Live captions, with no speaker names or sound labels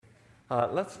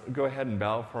Let's go ahead and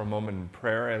bow for a moment in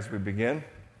prayer as we begin.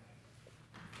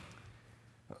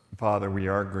 Father, we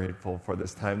are grateful for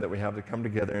this time that we have to come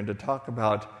together and to talk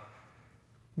about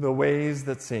the ways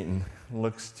that Satan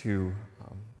looks to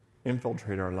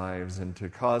infiltrate our lives and to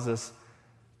cause us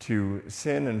to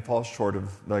sin and fall short of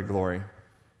thy glory.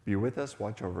 Be with us,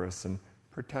 watch over us, and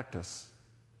protect us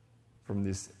from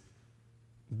these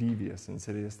devious,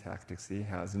 insidious tactics that he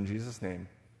has. In Jesus' name,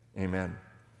 amen.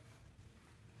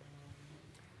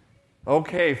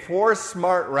 Okay, 4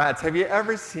 smart rats. Have you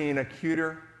ever seen a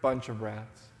cuter bunch of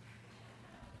rats?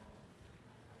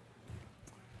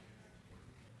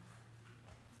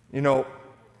 You know,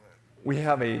 we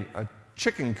have a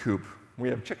chicken coop. We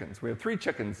have chickens. We have 3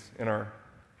 chickens in our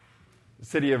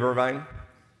city of Irvine.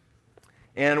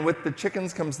 And with the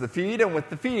chickens comes the feed, and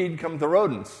with the feed comes the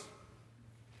rodents.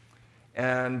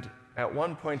 And at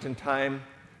one point in time,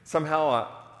 somehow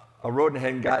a rodent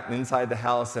had gotten inside the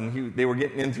house, and they were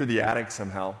getting in through the attic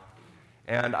somehow.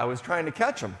 And I was trying to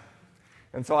catch them.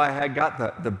 And so I had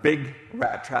got the big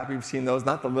rat trap. You've seen those,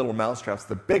 not the little mouse traps,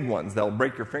 the big ones. They'll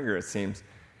break your finger, it seems.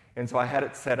 And so I had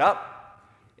it set up.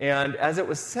 And as it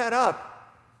was set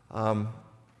up,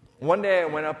 one day I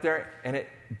went up there, and it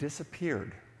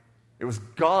disappeared. It was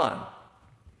gone.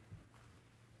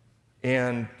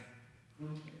 And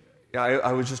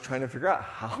I was just trying to figure out,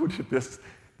 how did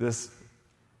this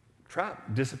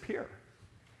trap disappear?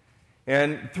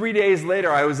 And 3 days later,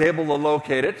 I was able to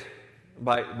locate it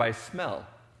by smell.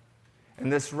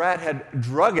 And this rat had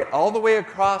drug it all the way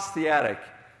across the attic,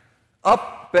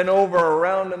 up and over,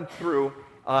 around and through,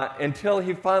 until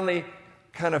he finally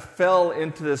kind of fell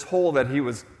into this hole that he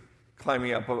was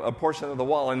climbing up, a portion of the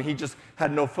wall, and he just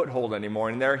had no foothold anymore.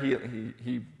 And there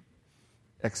he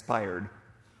expired.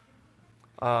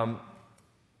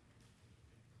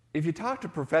 If you talk to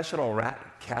professional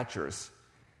rat catchers,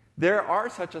 there are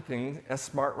such a thing as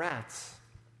smart rats.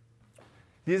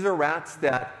 These are rats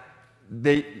that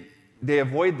they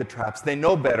avoid the traps. They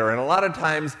know better. And a lot of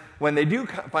times when they do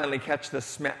finally catch the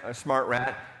smart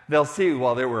rat, they'll see,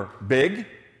 well, they were big,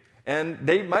 and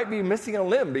they might be missing a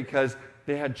limb because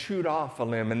they had chewed off a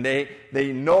limb, and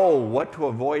they know what to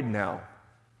avoid now.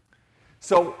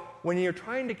 So when you're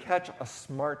trying to catch a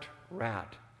smart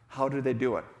rat, how do they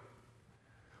do it?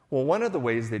 Well, one of the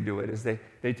ways they do it is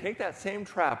they take that same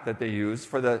trap that they use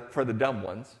for the dumb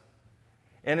ones,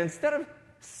 and instead of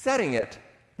setting it,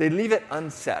 they leave it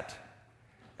unset.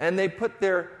 And they put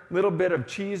their little bit of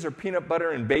cheese or peanut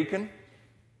butter and bacon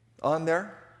on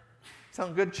there.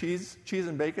 Sound good? Cheese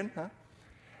and bacon, huh?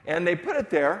 And they put it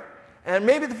there, and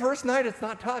maybe the first night it's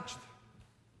not touched.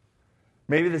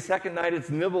 Maybe the second night it's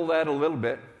nibbled at a little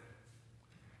bit.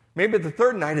 Maybe the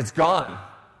third night it's gone.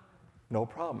 No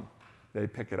problem. They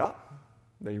pick it up.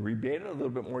 They rebait it, a little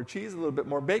bit more cheese, a little bit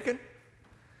more bacon.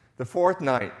 The fourth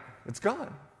night, it's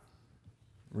gone.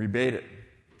 Rebait it.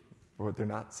 Or they're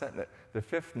not setting it. The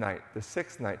fifth night, the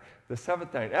sixth night, the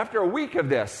seventh night. After a week of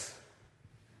this,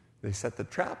 they set the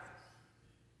trap.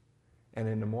 And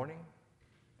in the morning,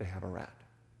 they have a rat.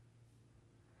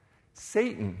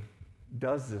 Satan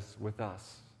does this with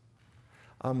us.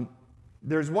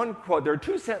 There's one quote. There are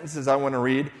 2 sentences I want to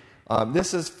read.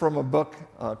 This is from a book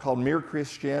called Mere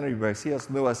Christianity by C.S.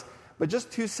 Lewis. But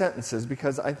just 2 sentences,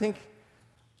 because I think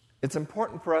it's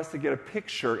important for us to get a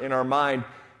picture in our mind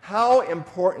how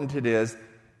important it is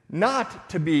not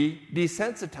to be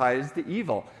desensitized to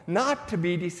evil, not to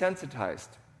be desensitized.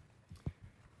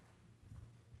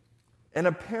 An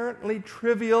apparently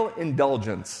trivial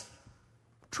indulgence.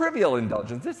 Trivial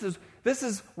indulgence. This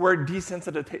is where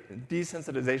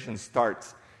desensitization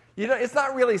starts. You know, it's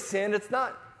not really sin. It's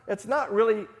not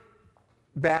really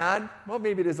bad. Well,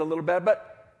 maybe it is a little bad,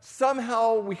 but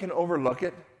somehow we can overlook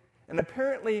it. An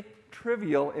apparently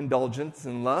trivial indulgence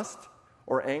in lust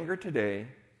or anger today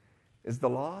is the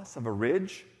loss of a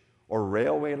ridge or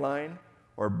railway line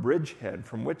or bridgehead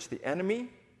from which the enemy,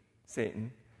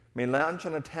 Satan, may launch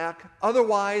an attack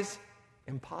otherwise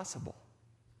impossible.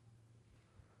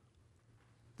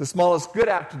 The smallest good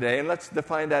act today, and let's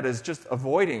define that as just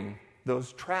avoiding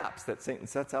those traps that Satan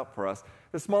sets out for us.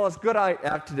 The smallest good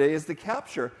act today is the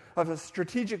capture of a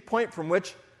strategic point from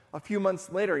which a few months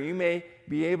later you may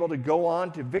be able to go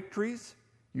on to victories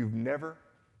you've never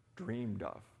dreamed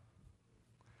of.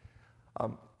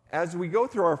 As we go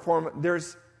through our form,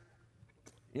 there's,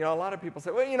 a lot of people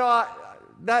say, well,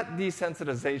 that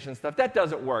desensitization stuff, that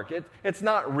doesn't work. It's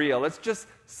not real. It's just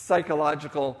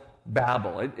psychological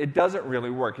babble. It doesn't really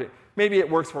work. Maybe it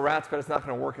works for rats, but it's not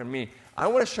going to work on me. I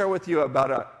want to share with you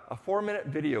about a 4-minute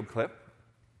video clip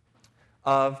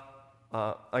of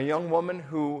a young woman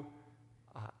who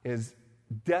is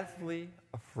deathly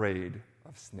afraid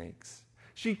of snakes.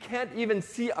 She can't even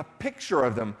see a picture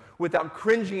of them without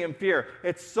cringing in fear.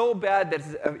 It's so bad that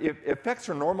it affects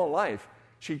her normal life.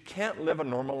 She can't live a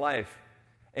normal life.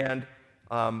 And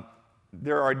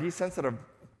there are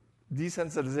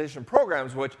desensitization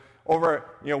programs which over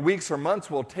weeks or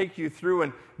months will take you through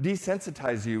and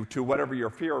desensitize you to whatever your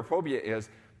fear or phobia is.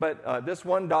 But this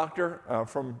one doctor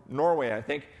from Norway, I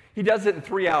think, he does it in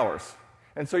 3 hours.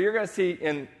 And so you're going to see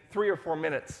in 3 or 4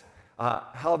 minutes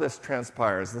how this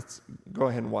transpires. Let's go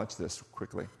ahead and watch this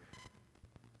quickly.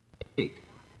 8.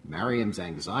 Mariam's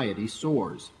anxiety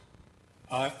soars.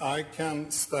 I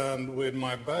can stand with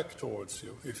my back towards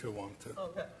you if you want to.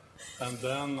 Okay. And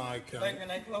then I can. Like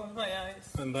when I close my eyes.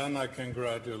 And then I can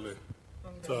gradually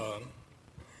turn.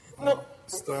 No. I'm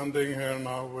standing here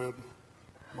now with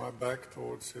my back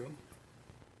towards you.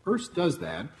 Urs does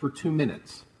that for 2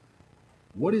 minutes.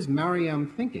 What is Mariam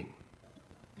thinking?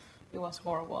 It was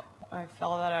horrible. I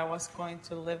felt that I was going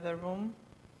to leave the room,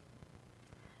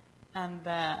 and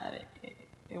that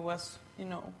it was,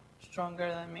 stronger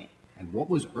than me. And what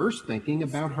was Urs thinking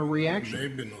about her reaction?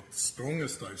 Maybe not the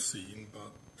strongest I've seen,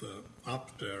 but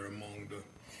up there among the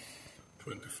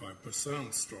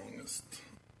 25% strongest.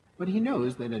 But he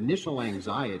knows that initial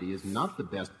anxiety is not the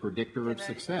best predictor of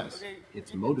success.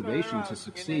 It's motivation to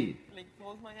succeed.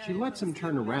 She lets him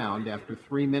turn around after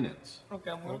 3 minutes.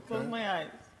 Okay, I'm going to close my eyes.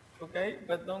 Okay?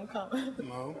 But don't come.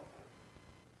 No.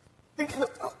 You're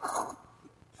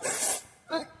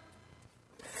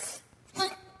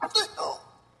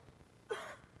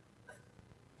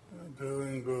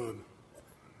doing good.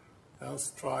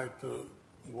 Just try to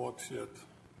watch it.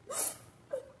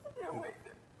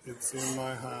 It's in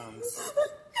my hands.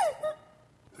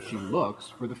 She looks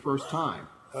for the first time.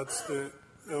 That's the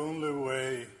only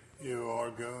way you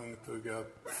are going to get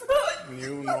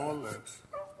new knowledge.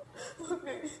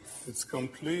 It's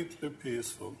completely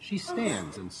peaceful. She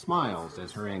stands and smiles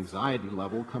as her anxiety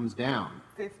level comes down.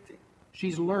 50.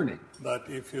 She's learning. That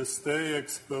if you stay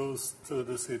exposed to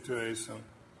the situation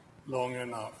long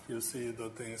enough, you see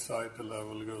that the anxiety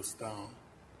level goes down.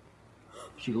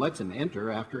 She lets him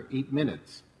enter after 8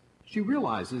 minutes. She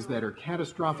realizes that her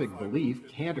catastrophic belief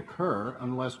can't occur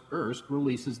unless Urs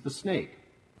releases the snake.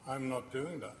 I'm not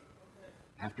doing that.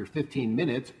 After 15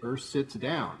 minutes, Urs sits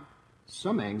down.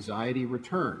 Some anxiety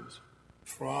returns.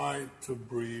 Try to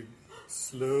breathe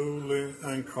slowly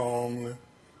and calmly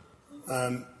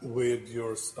and with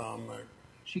your stomach.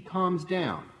 She calms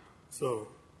down. So,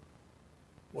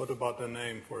 what about the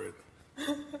name for it?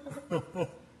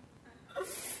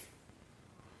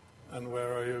 And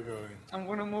where are you going? I'm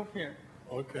going to move here.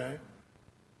 Okay.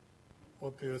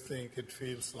 What do you think it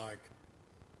feels like?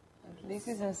 At least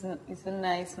it's a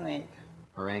nice snake.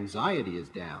 Her anxiety is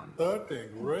down. 30,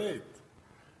 great.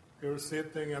 You're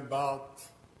sitting about,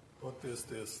 what is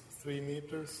this, 3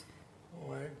 meters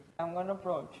away? I'm going to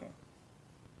approach you.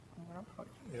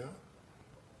 Yeah,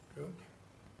 good.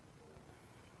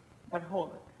 But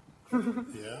hold it.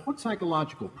 Yeah. What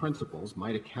psychological principles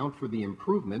might account for the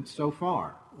improvement so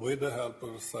far? With the help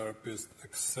of a therapist,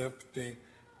 accepting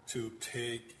to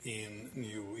take in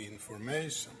new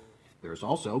information. There's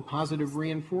also positive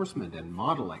reinforcement and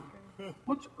modeling.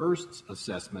 What's Urs'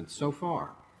 assessment so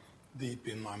far? Deep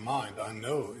in my mind, I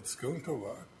know it's going to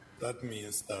work. That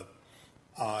means that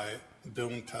I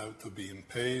don't have to be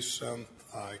impatient,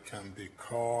 I can be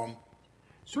calm.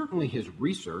 Certainly his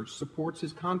research supports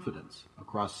his confidence.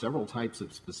 Across several types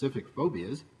of specific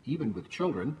phobias, even with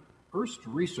children, Urs'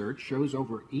 research shows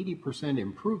over 80%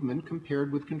 improvement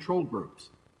compared with control groups.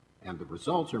 And the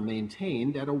results are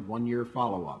maintained at a 1-year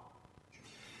follow-up.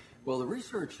 Well, the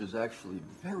research is actually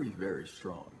very, very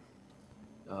strong.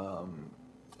 I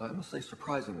must say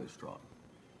surprisingly strong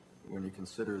when you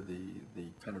consider the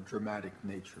kind of dramatic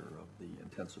nature of the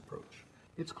intense approach.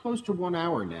 It's close to 1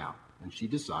 hour now, and she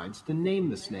decides to name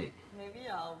the snake. Maybe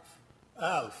Alf.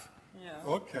 Alf? Yeah.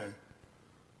 Okay.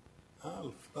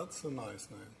 Alf, that's a nice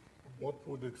name. What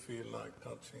would it feel like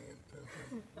touching it?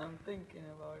 I'm thinking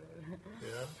about it.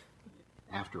 Yeah?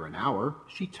 After an hour,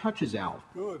 she touches Alf.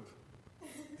 Good.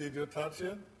 Did you touch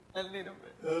it? A little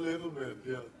bit. A little bit,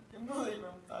 yeah. I can't believe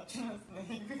I'm touching a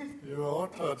snake. You are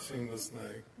touching the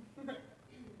snake.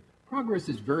 Progress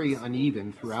is very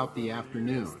uneven throughout the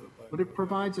afternoon, but it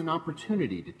provides an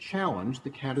opportunity to challenge the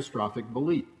catastrophic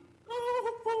belief.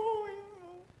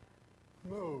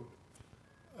 No.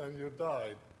 And you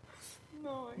died.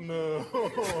 No, No,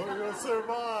 you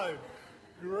survived.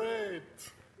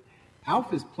 Great.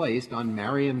 Alf is placed on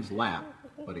Mariam's lap,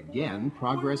 but again,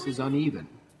 progress is uneven.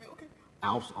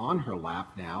 Alf's on her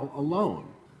lap now, alone.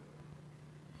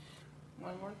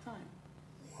 One more time.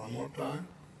 One more time.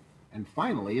 And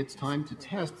finally, it's time to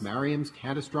test Mariam's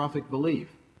catastrophic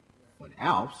belief. But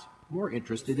Alf's more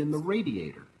interested in the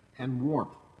radiator and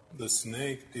warmth. The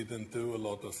snake didn't do a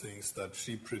lot of things that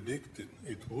she predicted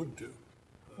it would do.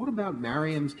 What about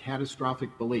Mariam's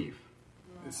catastrophic belief?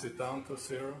 Is it down to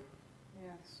 0?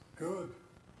 Yes. Good.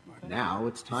 Now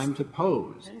it's time to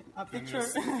pose. A Can picture.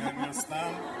 can you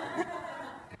stand?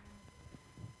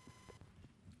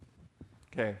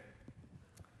 Okay.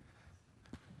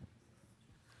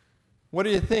 What do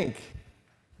you think?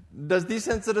 Does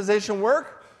desensitization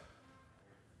work?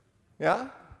 Yeah?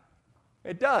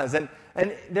 It does. And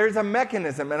there's a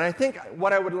mechanism. And I think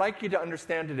what I would like you to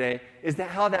understand today is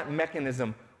how that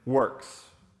mechanism works.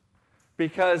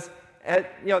 Because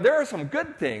there are some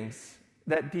good things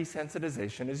that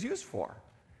desensitization is used for.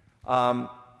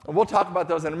 We'll talk about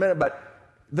those in a minute. But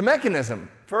the mechanism.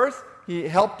 First, he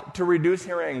helped to reduce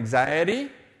her anxiety.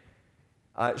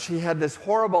 She had this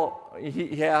horrible,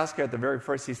 he asked her at the very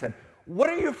first, he said, "What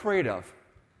are you afraid of?"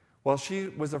 Well, she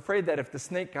was afraid that if the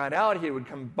snake got out, he would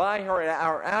come by her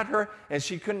or at her, and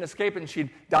she couldn't escape, and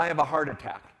she'd die of a heart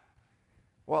attack.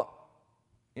 Well,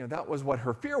 that was what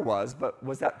her fear was, but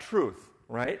was that truth,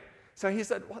 right? So he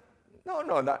said, "What? No,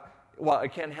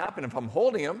 it can't happen if I'm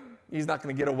holding him. He's not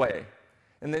going to get away."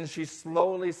 And then she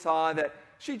slowly saw that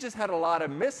she just had a lot of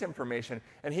misinformation,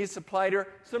 and he supplied her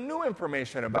some new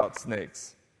information about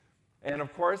snakes. And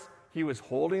of course, he was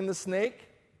holding the snake.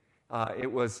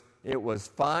 It was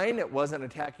fine. It wasn't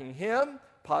attacking him.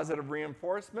 Positive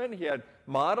reinforcement. He had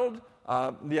modeled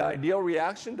the ideal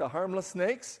reaction to harmless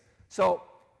snakes. So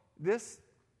this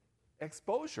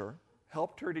exposure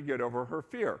helped her to get over her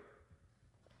fear.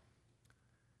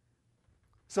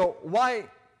 So why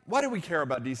do we care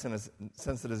about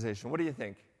desensitization? What do you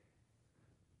think?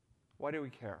 Why do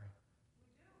we care?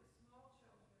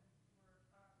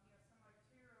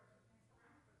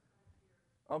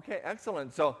 Okay,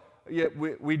 excellent. So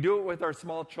we do it with our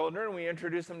small children. We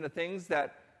introduce them to things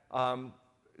that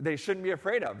they shouldn't be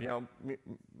afraid of.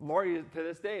 Lori, to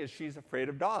this day, she's afraid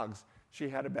of dogs. She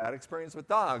had a bad experience with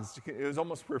dogs. It was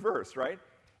almost reversed, right?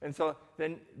 And so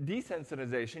then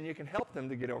desensitization, you can help them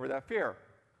to get over that fear.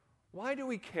 Why do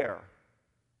we care?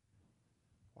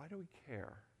 Why do we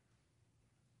care?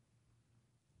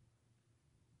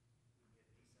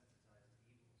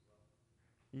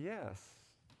 Yes.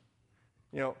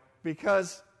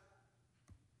 Because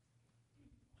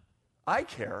I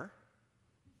care,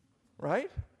 right?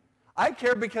 I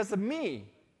care because of me.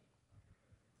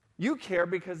 You care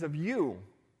because of you.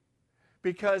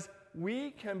 Because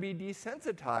we can be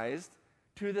desensitized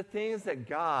to the things that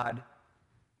God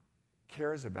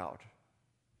cares about.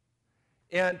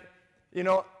 And,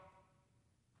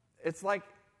 it's like,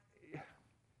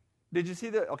 did you see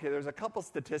there's a couple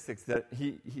statistics that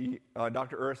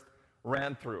Dr. Erst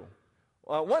ran through.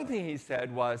 One thing he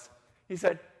said,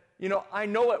 I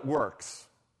know it works,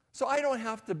 so I don't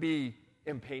have to be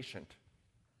impatient.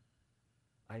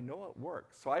 I know it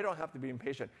works, so I don't have to be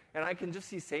impatient. And I can just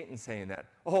see Satan saying that.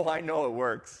 Oh, I know it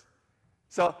works.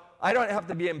 So I don't have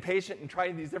to be impatient and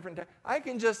try these different things. I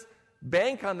can just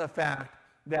bank on the fact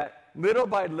that little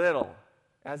by little,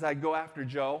 as I go after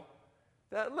Joe,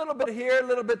 that little bit here, a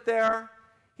little bit there,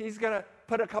 he's going to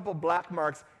put a couple black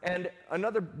marks. And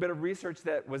another bit of research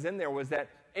that was in there was that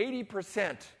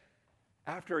 80%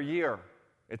 after a year,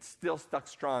 it's still stuck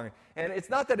strong. And it's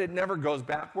not that it never goes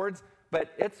backwards,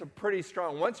 but it's pretty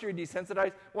strong. Once you're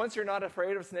desensitized, once you're not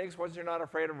afraid of snakes, once you're not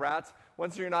afraid of rats,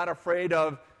 once you're not afraid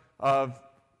of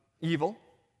evil,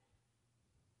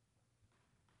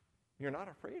 you're not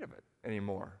afraid of it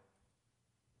anymore.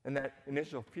 And that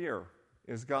initial fear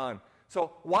is gone.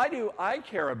 So why do I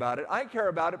care about it? I care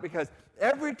about it because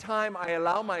every time I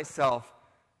allow myself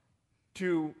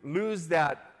to lose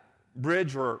that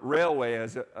bridge or railway,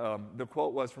 as the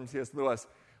quote was from C.S. Lewis,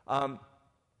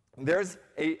 there's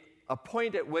a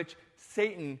point at which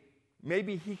Satan,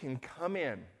 maybe he can come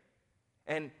in.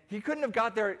 And he couldn't have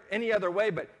got there any other way,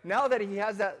 but now that he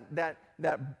has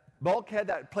that bulkhead,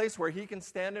 that place where he can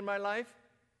stand in my life,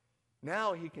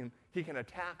 now he can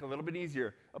attack a little bit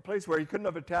easier, a place where he couldn't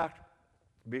have attacked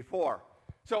before.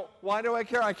 So why do I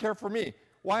care? I care for me.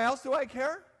 Why else do I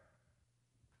care?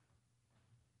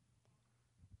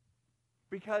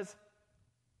 Because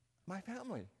my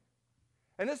family.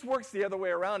 And this works the other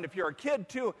way around. If you're a kid,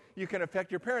 too, you can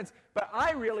affect your parents. But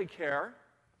I really care.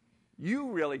 You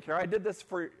really care. I did this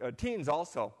for teens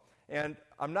also. And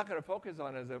I'm not going to focus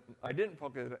on I didn't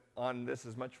focus on this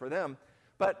as much for them.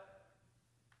 But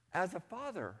as a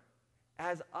father,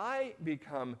 as I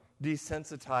become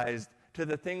desensitized to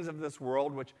the things of this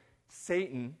world, which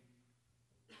Satan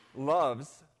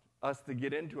loves us to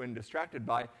get into and distracted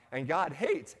by, and God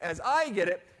hates. As I get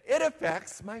it, it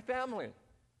affects my family.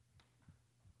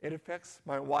 It affects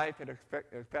my wife. It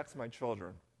affects my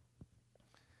children.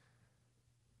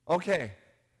 Okay,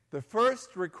 the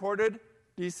first recorded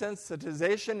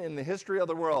desensitization in the history of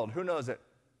the world. Who knows it?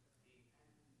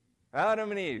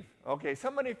 Adam and Eve. Okay,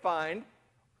 somebody find,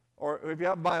 or if you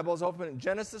have Bibles, open in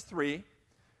Genesis 3.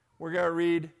 We're going to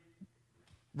read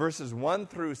verses 1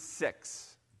 through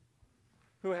 6.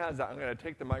 Who has that? I'm going to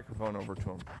take the microphone over to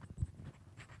him.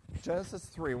 Genesis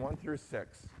 3, 1 through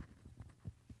 6.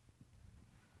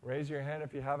 Raise your hand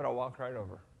if you have it. I'll walk right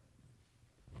over.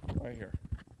 Right here.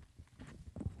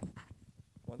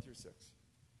 1 through 6.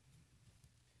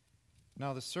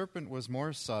 Now the serpent was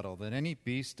more subtle than any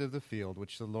beast of the field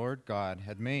which the Lord God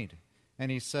had made.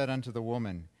 And he said unto the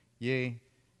woman, Yea,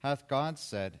 hath God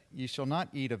said, Ye shall not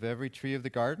eat of every tree of the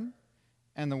garden?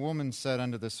 And the woman said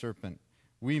unto the serpent,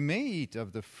 We may eat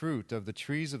of the fruit of the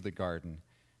trees of the garden,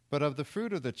 but of the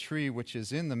fruit of the tree which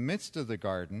is in the midst of the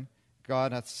garden,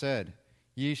 God hath said,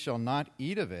 Ye shall not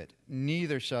eat of it,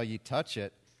 neither shall ye touch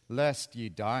it, lest ye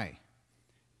die.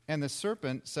 And the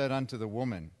serpent said unto the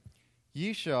woman,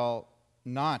 Ye shall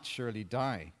not surely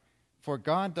die, for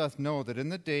God doth know that in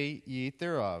the day ye eat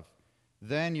thereof,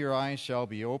 then your eyes shall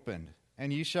be opened,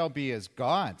 and ye shall be as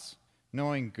gods,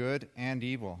 knowing good and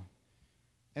evil.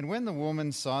 And when the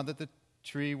woman saw that the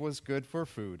tree was good for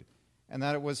food, and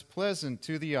that it was pleasant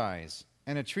to the eyes,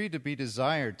 and a tree to be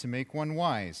desired to make one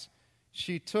wise,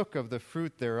 she took of the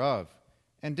fruit thereof,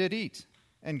 and did eat,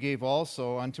 and gave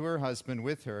also unto her husband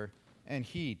with her, and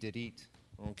he did eat.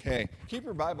 Okay. Keep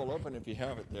your Bible open if you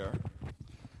have it there.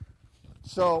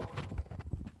 So,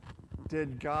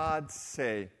 did God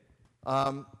say?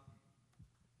 How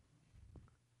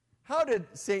did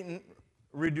Satan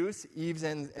reduce Eve's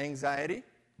anxiety?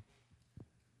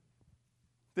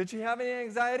 Did she have any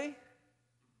anxiety?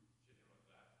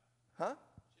 Huh?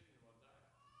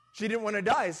 She didn't want to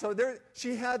die. So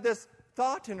she had this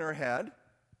thought in her head.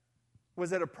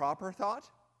 Was it a proper thought?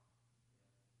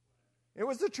 It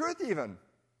was the truth even.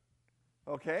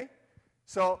 Okay?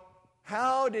 So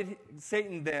how did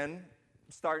Satan then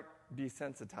start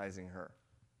desensitizing her?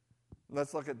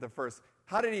 Let's look at the first.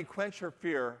 How did he quench her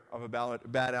fear of a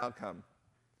bad outcome?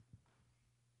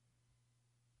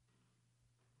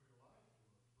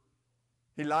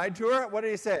 He lied to her? What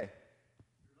did he say?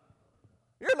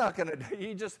 You're not going to die.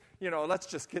 He just, let's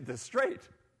just get this straight.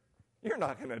 You're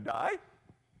not going to die.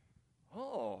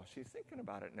 Oh, she's thinking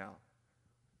about it now.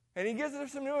 And he gives her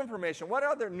some new information. What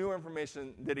other new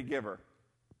information did he give her?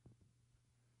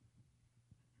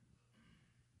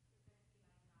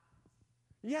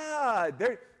 Yeah,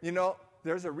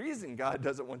 there's a reason God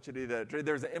doesn't want you to do that.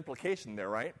 There's an implication there,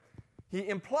 right? He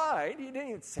implied, he didn't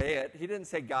even say it. He didn't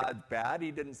say God's bad.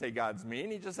 He didn't say God's mean.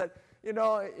 He just said,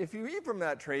 if you eat from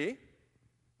that tree,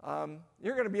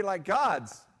 you're going to be like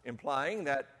gods, implying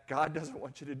that God doesn't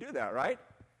want you to do that, right?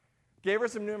 Gave her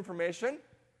some new information.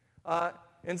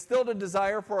 Instilled a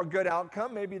desire for a good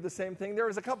outcome, maybe the same thing. There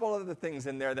was a couple other things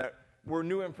in there that were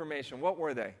new information. What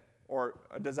were they? Or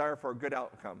a desire for a good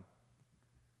outcome.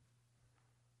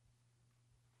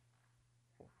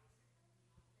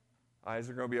 Eyes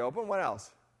are going to be open. What else?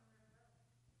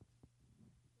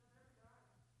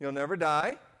 You'll never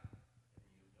die.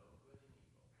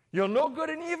 You'll know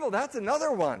good and evil. That's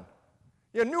another one.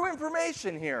 You have new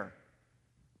information here.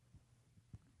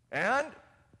 And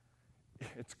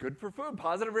it's good for food.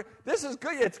 Positive. This is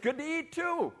good. It's good to eat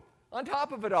too. On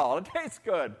top of it all. It tastes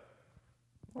good.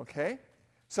 Okay?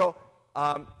 So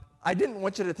I didn't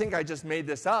want you to think I just made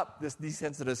this up, this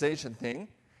desensitization thing,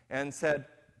 and said,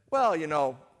 well,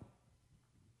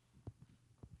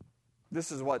 this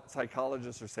is what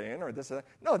psychologists are saying, or this is...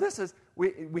 No, this is...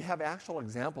 We have actual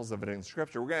examples of it in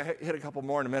Scripture. We're going to hit a couple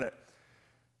more in a minute.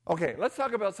 Okay, let's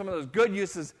talk about some of those good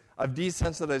uses of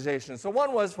desensitization. So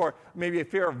one was for maybe a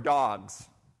fear of dogs.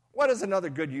 What is another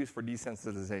good use for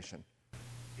desensitization?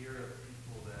 Fear of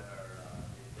people that are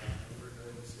they've done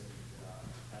overdose and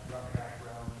have rough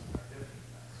backgrounds and are different.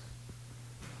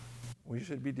 We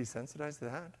should be desensitized to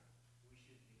that. We should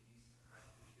be desensitized.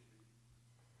 We should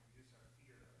reduce our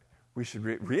fear of that. We should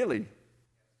really? Yes, so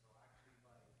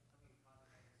actually by coming in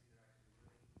contact with they're actually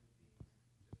really human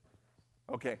beings just like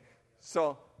us. Okay,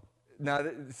 so now,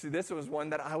 see, this was one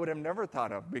that I would have never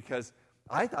thought of because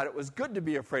I thought it was good to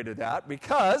be afraid of that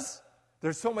because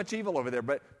there's so much evil over there.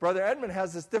 But Brother Edmund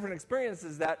has this different experience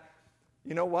is that,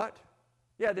 you know what?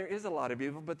 Yeah, there is a lot of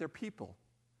evil, but they're people.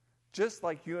 Just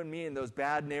like you and me in those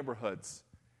bad neighborhoods.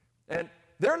 And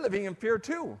they're living in fear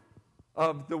too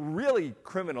of the really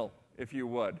criminal, if you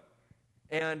would.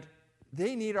 And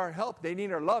they need our help. They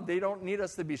need our love. They don't need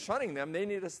us to be shunning them. They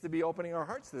need us to be opening our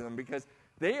hearts to them because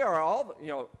they are all,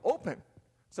 open.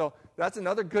 So that's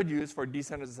another good use for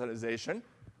desensitization.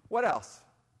 What else?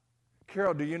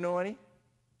 Carol, do you know any?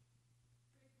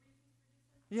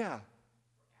 Yeah.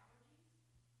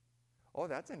 Oh,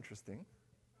 that's interesting.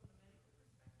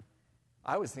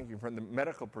 I was thinking from the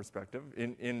medical perspective,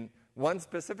 in one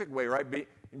specific way, right?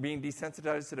 Being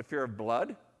desensitized to the fear of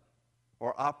blood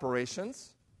or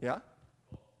operations. Yeah?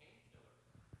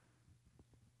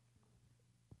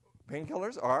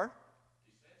 Painkillers are?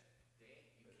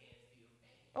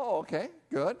 Oh, okay.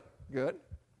 Good.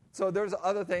 So there's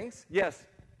other things. Yes?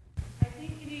 I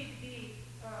think you need to be,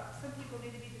 some people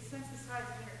need to be desensitized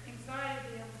to their anxiety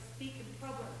to be able to speak in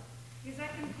public. Because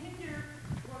that can hinder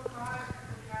what God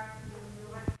would have to do in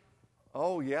your life.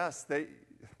 Oh, yes.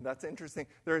 That's interesting.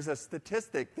 There's a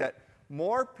statistic that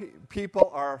more people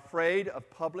are afraid of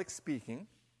public speaking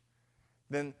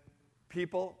than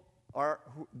people are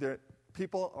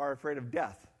afraid of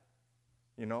death.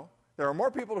 There are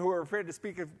more people who are afraid to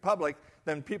speak in public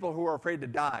than people who are afraid to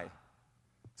die.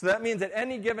 So that means at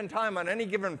any given time, on any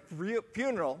given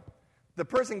funeral, the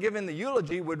person giving the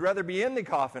eulogy would rather be in the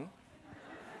coffin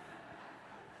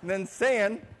than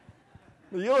saying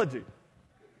the eulogy.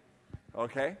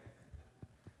 Okay?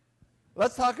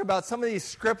 Let's talk about some of these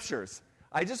scriptures.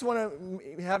 I just want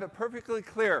to have it perfectly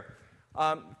clear.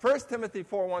 1 Timothy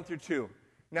 4:1-2.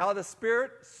 Now the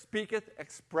Spirit speaketh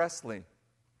expressly,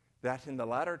 that in the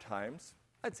latter times,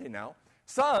 I'd say now,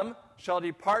 some shall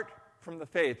depart from the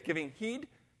faith, giving heed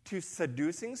to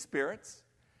seducing spirits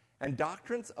and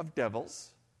doctrines of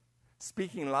devils,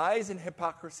 speaking lies and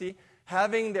hypocrisy,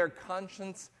 having their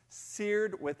conscience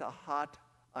seared with a hot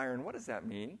iron. What does that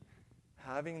mean?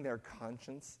 Having their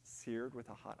conscience seared with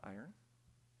a hot iron?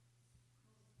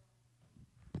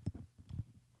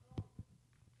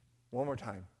 One more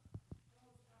time.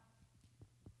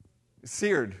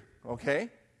 Seared, okay?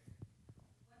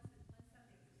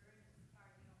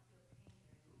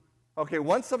 Okay,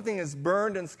 once something is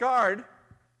burned and scarred,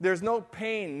 there's no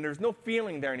pain, there's no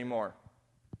feeling there anymore.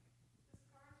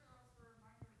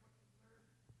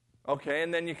 Okay,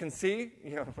 and then you can see,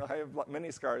 I have many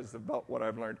scars about what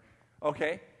I've learned.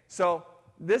 Okay, so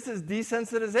this is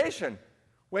desensitization.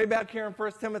 Way back here in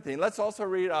 1 Timothy. Let's also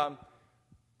read, I'm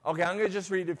going to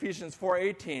just read Ephesians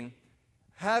 4:18.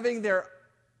 Having their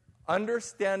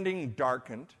understanding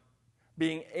darkened,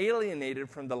 being alienated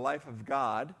from the life of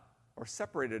God, or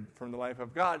separated from the life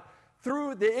of God,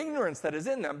 through the ignorance that is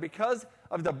in them, because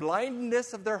of the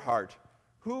blindness of their heart,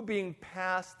 who being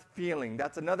past feeling.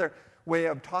 That's another way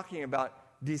of talking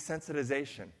about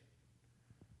desensitization.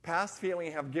 Past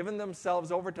feeling have given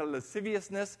themselves over to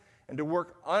lasciviousness and to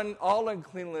work on all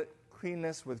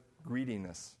uncleanness with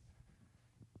greediness.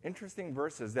 Interesting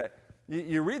verses that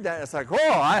you read that and it's like,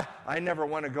 I never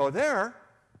want to go there.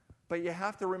 But you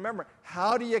have to remember,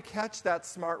 how do you catch that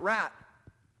smart rat?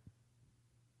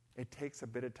 It takes a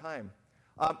bit of time.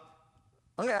 I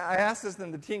asked this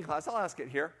in the teen class. I'll ask it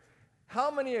here. How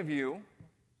many of you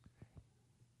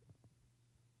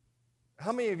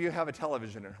have a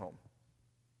television at home?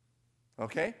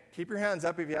 Okay? Keep your hands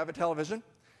up if you have a television.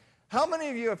 How many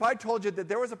of you, if I told you that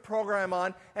there was a program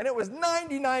on and it was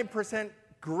 99%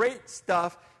 great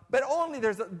stuff, but only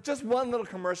there's just one little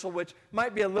commercial which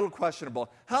might be a little questionable.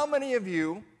 How many of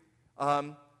you,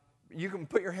 you can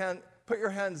put your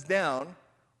hands down,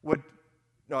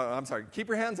 keep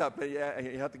your hands up, but yeah,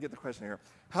 you have to get the question here.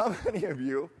 How many of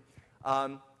you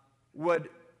would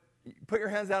put your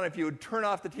hands down if you would turn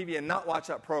off the TV and not watch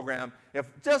that program, if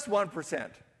just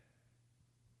 1%?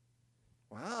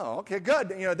 Wow, okay,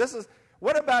 good.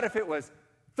 What about if it was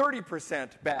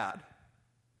 30% bad?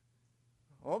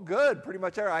 Oh, good, pretty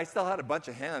much. I still had a bunch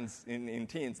of hands in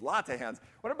teens, lots of hands.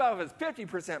 What about if it's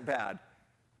 50% bad?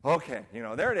 Okay,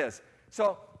 there it is.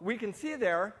 So we can see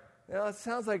there, it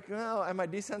sounds like, am I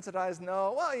desensitized?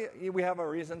 No. Well, we have our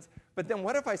reasons. But then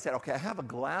what if I said, okay, I have a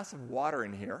glass of water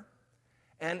in here,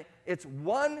 and it's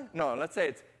let's say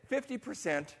it's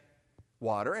 50%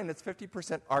 water, and it's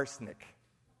 50% arsenic.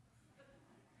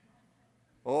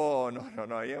 Oh,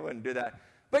 no, you wouldn't do that.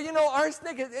 But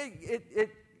arsenic,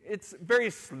 it's very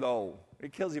slow.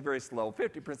 It kills you very slow.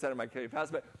 50% it might kill you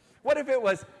fast. But what if it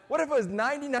was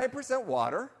 99%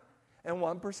 water and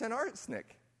 1%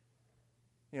 arsenic?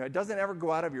 It doesn't ever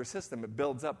go out of your system. It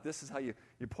builds up. This is how you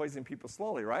poison people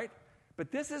slowly, right?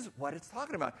 But this is what it's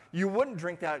talking about. You wouldn't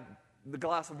drink the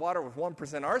glass of water with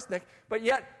 1% arsenic, but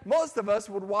yet most of us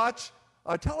would watch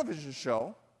a television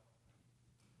show.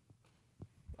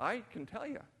 I can tell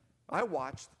you,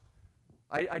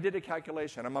 I did a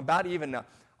calculation. I'm about even now.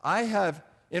 I have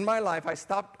in my life,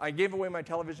 I gave away my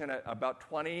television at about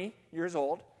 20 years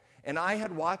old, and I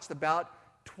had watched about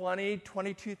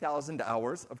 22,000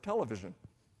 hours of television.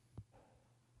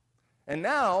 And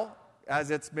now,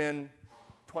 as it's been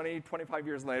 25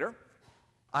 years later,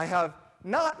 I have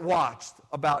not watched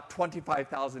about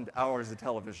 25,000 hours of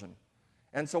television.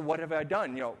 And so what have I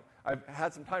done? I've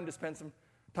had some time to spend some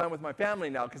time with my family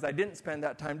now because I didn't spend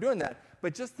that time doing that.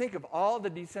 But just think of all the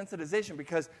desensitization,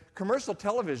 because commercial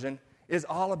television is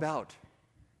all about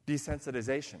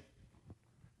desensitization.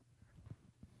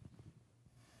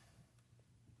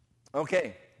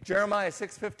 Okay, Jeremiah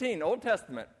 6:15, Old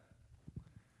Testament.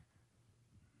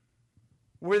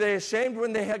 Were they ashamed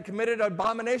when they had committed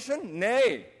abomination?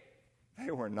 Nay,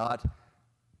 they were not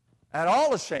at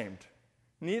all ashamed.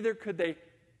 Neither could they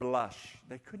blush.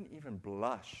 They couldn't even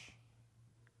blush.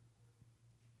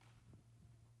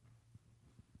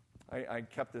 I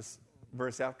kept this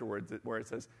verse afterwards where it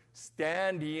says,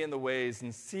 "Stand ye in the ways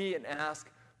and see and ask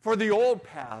for the old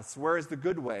paths, where is the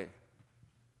good way?"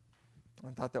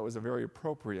 I thought that was a very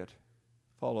appropriate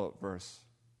follow-up verse.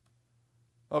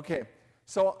 Okay,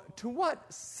 so to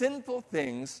what sinful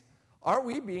things are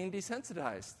we being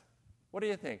desensitized? What do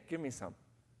you think? Give me some.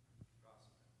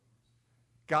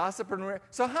 Gossip and rumors.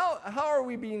 So how are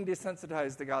we being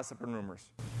desensitized to gossip and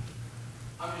rumors?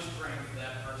 I'm just praying for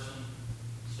that person,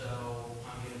 so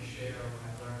I'm going to share what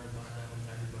I learned about that with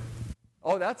everybody.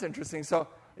 Oh, that's interesting. So,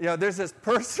 there's this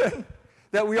person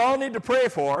that we all need to pray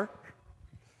for,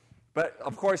 but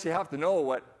of course you have to know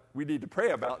what we need to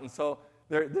pray about, and so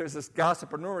there's this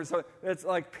gossip and rumors. So it's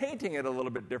like painting it a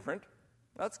little bit different.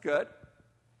 That's good.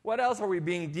 What else are we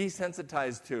being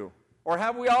desensitized to? Or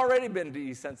have we already been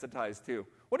desensitized to?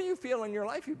 What do you feel in your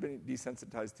life you've been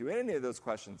desensitized to? Any of those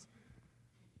questions?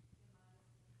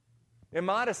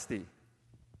 Immodesty.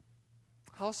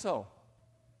 How so?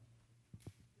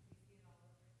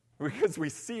 Because we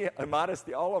see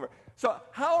immodesty all over. So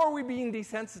how are we being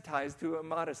desensitized to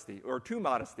immodesty or to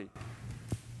modesty?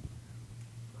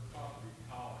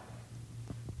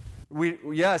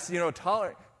 Yes,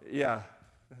 tolerant. Yeah,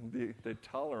 the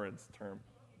tolerance term.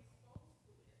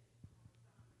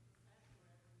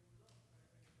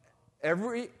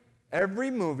 Every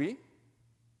movie,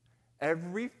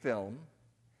 every film,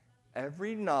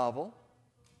 every novel,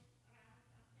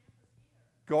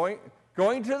 going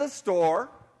to the store,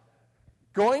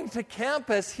 going to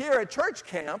campus here at church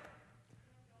camp,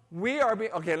 we are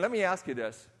being... Okay, let me ask you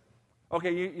this.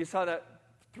 Okay, you saw that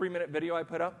 3-minute video I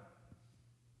put up?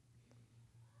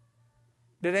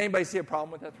 Did anybody see a problem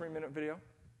with that 3-minute video?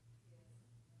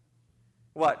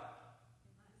 What?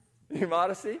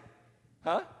 Immodesty?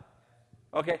 Huh?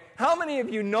 Okay. How many of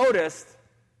you noticed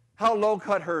how low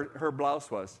cut her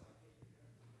blouse was?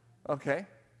 Okay.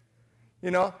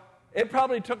 It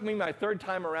probably took me my 3rd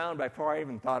time around before I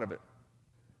even thought of it.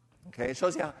 Okay. It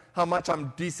shows you how much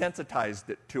I'm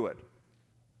desensitized to it.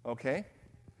 Okay.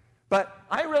 But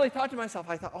I really thought to myself,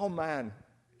 oh man,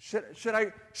 should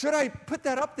I put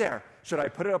that up there? Should I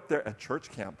put it up there at church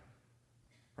camp?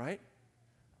 Right?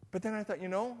 But then I thought,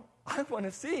 I want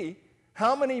to see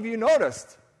how many of you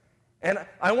noticed. And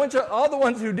I want you, all the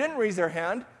ones who didn't raise their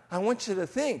hand, I want you to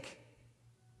think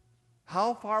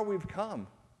how far we've come.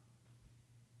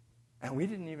 And we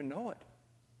didn't even know it.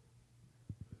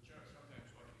 Sometimes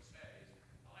what we say is,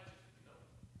 I just didn't know.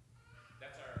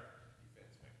 That's our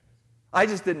defense mechanism. I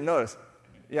just didn't notice.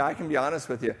 Yeah, I can be honest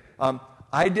with you.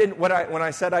 I didn't. When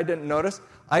I said I didn't notice,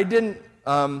 I didn't.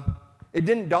 It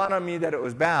didn't dawn on me that it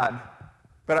was bad,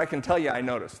 but I can tell you I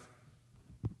noticed.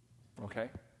 Okay.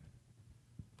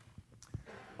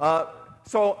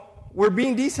 So we're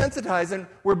being desensitized, and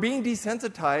we're being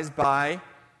desensitized by.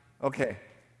 Okay.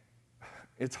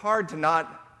 It's hard to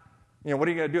not. What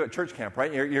are you going to do at church camp,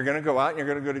 right? You're going to go out and you're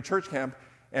going to go to church camp,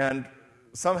 and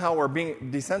somehow we're being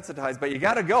desensitized. But you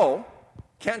got to go.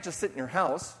 Can't just sit in your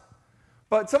house.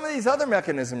 But some of these other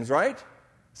mechanisms, right?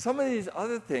 Some of these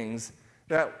other things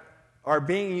that are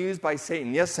being used by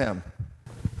Satan. Yes, Sam?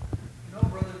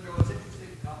 Brother Joe, it's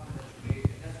interesting comment that you made,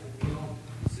 and that's what we all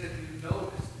do. You said you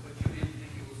noticed, but you didn't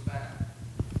think it was bad.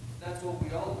 That's what we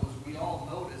all do, is we all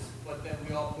notice, but then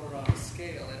we all put it on a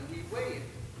scale, and we weigh it.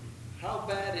 How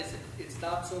bad is it? It's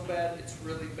not so bad, it's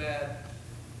really bad,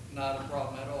 not a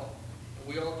problem at all.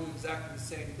 And we all do exactly the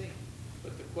same thing.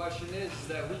 But the question is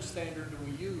that which standard do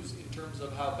we use in terms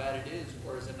of how bad it is,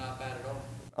 or is it not bad at all?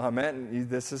 Amen.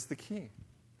 This is the key.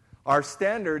 Our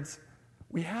standards,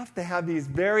 we have to have these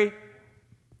very,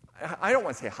 I don't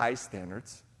want to say high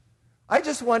standards.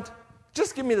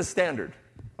 Just give me the standard.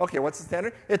 Okay, what's the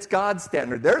standard? It's God's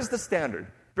standard. There's the standard.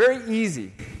 Very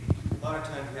easy. A lot of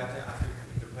times we have to ask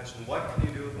the question, what can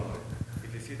you do about it?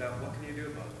 If you see that, what can you do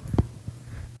about it?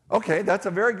 Okay, that's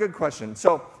a very good question.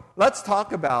 So let's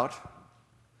talk about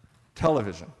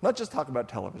television. Let's just talk about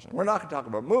television. We're not going to talk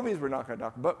about movies. We're not going to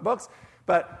talk about books.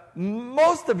 But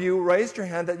most of you raised your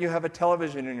hand that you have a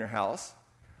television in your house.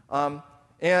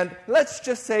 And let's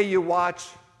just say you watch,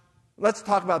 let's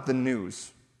talk about the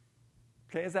news.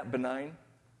 Okay, is that benign?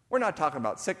 We're not talking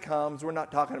about sitcoms. We're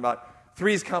not talking about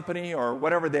Three's Company or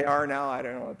whatever they are now. I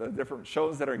don't know, the different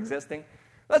shows that are existing.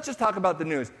 Let's just talk about the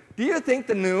news. Do you think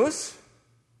the news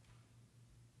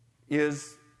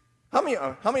is, how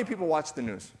many people watch the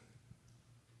news?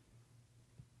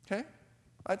 Okay,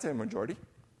 I'd say a majority.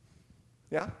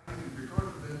 Yeah? Because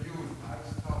of the news, I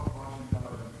stopped watching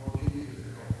television 40 years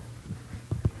ago.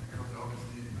 Because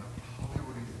obviously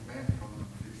Hollywood is bent on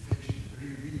the fiction,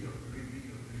 reveal,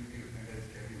 and that's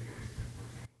getting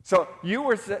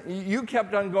worse. So you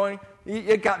kept on going.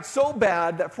 It got so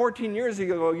bad that 14 years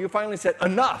ago you finally said,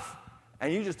 enough,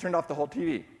 and you just turned off the whole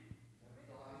TV.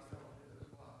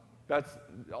 That's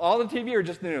all the TV or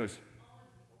just the news?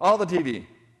 All the TV,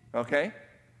 okay?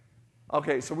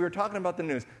 Okay, so we were talking about the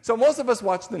news. So most of us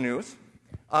watch the news.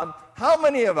 How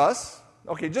many of us,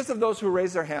 okay, just of those who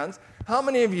raise their hands, how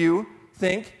many of you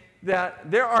think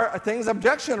that there are things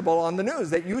objectionable on the news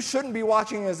that you shouldn't be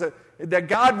watching that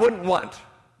God wouldn't want?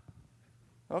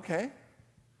 Okay,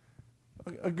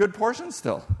 a good portion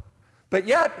still. But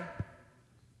yet,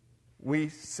 we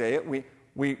say it, we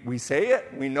say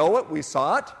it, we know it, we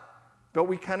saw it, but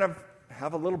we kind of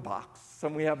have a little box,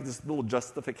 and we have this little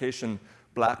justification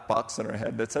black box in our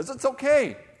head that says, it's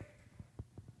okay.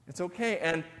 It's okay.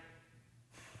 And,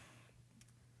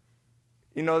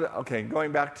 okay,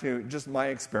 going back to just my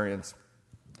experience.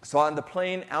 So on the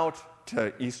plane out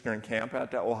to Eastern Camp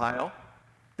at Ohio,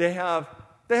 they have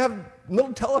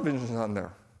little televisions on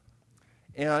there.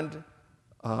 And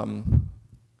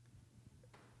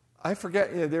I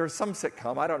forget, there was some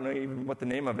sitcom, I don't know even what the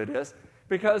name of it is,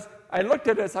 because I looked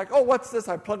at it, it's like, oh, what's this?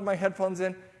 I plugged my headphones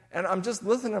in, and I'm just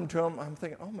listening to them. I'm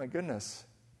thinking, oh, my goodness,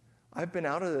 I've been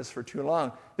out of this for too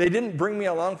long. They didn't bring me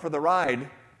along for the ride,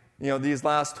 these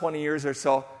last 20 years or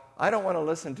so. I don't want to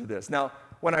listen to this. Now,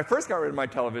 when I first got rid of my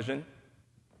television,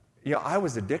 I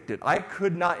was addicted. I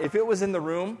could not, if it was in the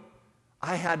room,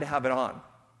 I had to have it on.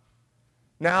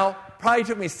 Now, probably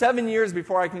took me 7 years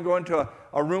before I can go into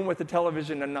a room with a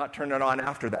television and not turn it on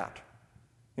after that.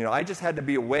 I just had to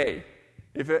be away.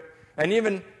 And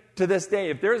even to this day,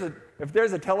 if there's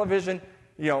a television,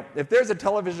 if there's a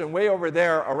television way over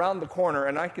there around the corner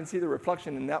and I can see the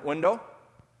reflection in that window,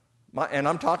 and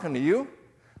I'm talking to you,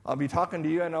 I'll be talking to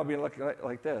you and I'll be looking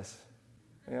like this,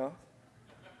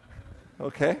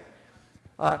 Okay?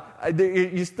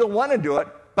 You still want to do it,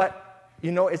 but,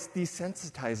 it's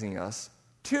desensitizing us,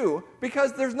 too,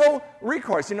 because there's no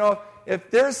recourse.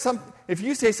 If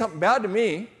you say something bad to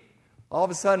me, all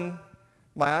of a sudden,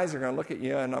 my eyes are going to look at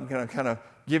you, and I'm going to kind of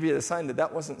give you the sign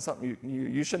that wasn't something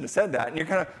you shouldn't have said that, and you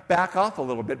kind of back off a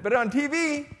little bit. But on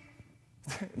TV,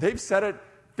 they've said it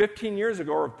 15 years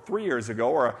ago or 3 years ago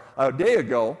or a day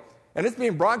ago, and it's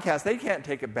being broadcast. They can't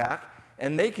take it back,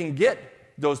 and they can get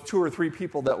those 2 or 3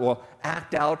 people that will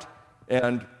act out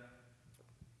and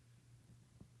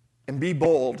be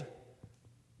bold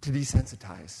to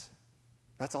desensitize.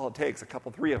 That's all it takes, a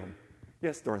couple, 3 of them.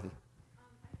 Yes, Dorothy?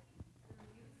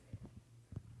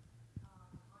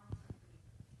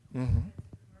 Mm-hmm.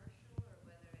 Commercial or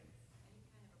whether it's any kind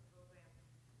of a program,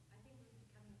 I think we're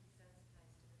becoming desensitized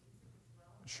to the music as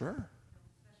well. Sure.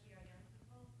 Especially our young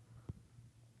people.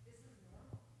 This is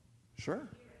normal. Sure.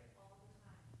 We hear it all the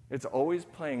time. It's always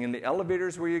playing. In the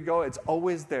elevators where you go, it's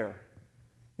always there.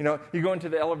 You go into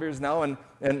the elevators now, and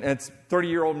it's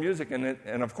 30-year-old music,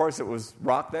 and of course it was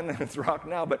rock then, and it's rock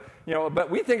now. But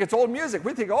but we think it's old music.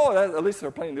 We think, at least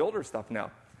they're playing the older stuff now.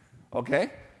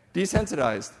 Okay,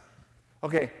 desensitized.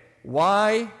 Okay,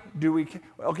 why do we?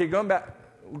 Okay, going back.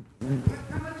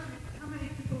 How many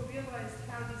people realize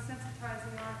how desensitized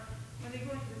they are when they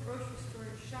go into the grocery store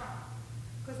and shop?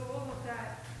 Because all of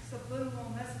that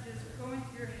subliminal messages are going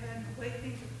through your head, and the way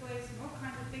things are placed, and all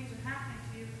kinds of things are happening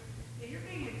to you that you're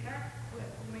being attacked with.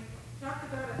 We talked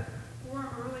about a forum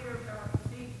earlier about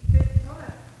being fit. All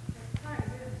that ties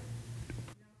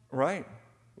in. Right.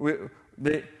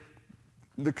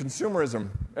 The consumerism,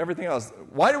 everything else.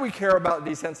 Why do we care about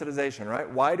desensitization, right?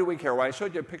 Why do we care? Well, I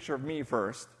showed you a picture of me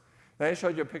first. Then I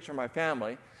showed you a picture of my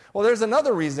family. Well, there's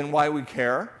another reason why we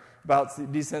care about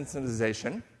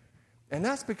desensitization, and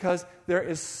that's because there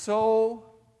is so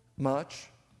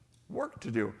much work to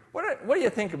do. What do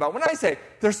you think about? When I say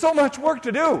there's so much work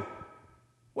to do,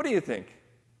 what do you think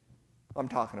I'm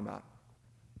talking about?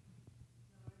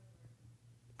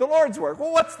 The Lord's work.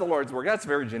 Well, what's the Lord's work? That's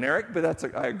very generic, but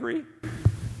I agree.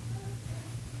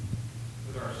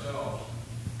 With ourselves.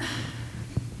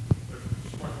 There's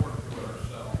so much work to do with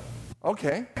ourselves.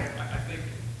 Okay. I think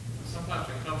sometimes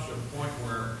it comes to a point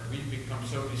where we become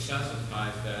so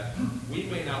desensitized that we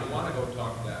may not want to go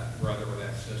talk to that brother or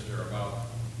that sister about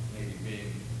maybe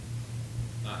being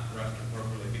not dressed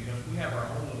appropriately because we have our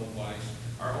own little vice,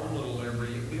 our own little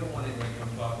liberty. We don't want anyone to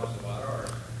come talk to us about ours.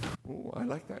 Ooh, I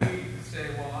like that. We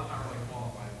say, well, I'm not really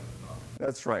qualified for this stuff.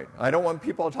 That's right. I don't want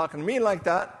people talking to me like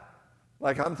that,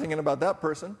 like I'm thinking about that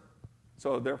person.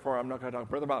 So therefore, I'm not going to talk.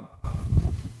 Brother Bob.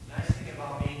 Nice thing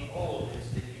about being old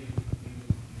is that you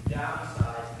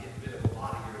downsize and get rid of a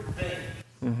lot of your things.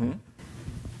 Mm-hmm.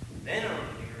 Then only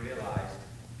do you realize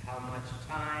how much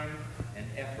time and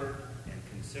effort and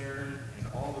concern and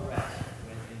all the rest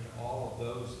went into all of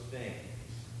those things.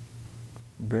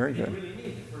 Very good. You really need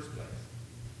in the first place.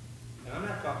 And I'm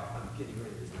not talking about getting rid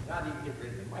of this, not even getting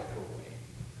rid of the microwave.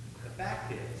 The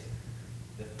fact is,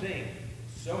 the thing,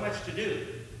 so much to do,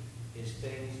 is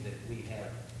things that we have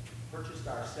purchased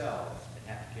ourselves and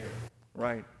have to care for.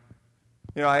 Right.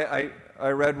 You know,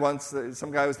 I read once that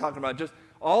some guy was talking about just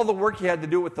all the work he had to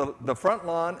do with the front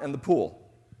lawn and the pool.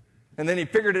 And then he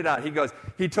figured it out. He goes,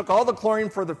 he took all the chlorine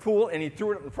for the pool and he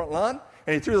threw it in the front lawn,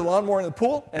 and he threw the lawnmower in the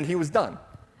pool, and he was done.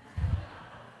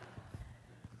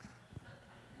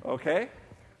 Okay?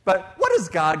 But what does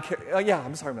God care? Yeah,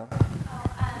 I'm sorry, Mel. I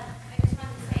just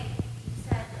wanted to say, you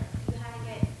said you had to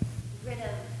get rid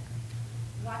of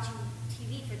watching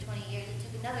TV for 20 years. It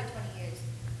took another 20 years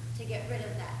to get rid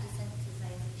of that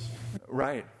desensitization.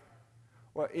 Right.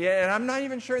 Well, yeah, and I'm not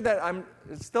even sure that I'm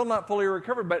still not fully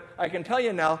recovered, but I can tell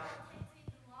you now.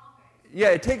 Yeah,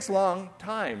 it takes a long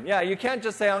time. Yeah, you can't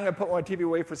just say, I'm going to put my TV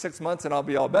away for 6 months and I'll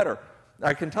be all better.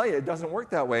 I can tell you it doesn't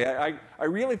work that way. I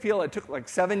really feel it took like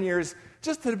 7 years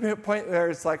just to the point where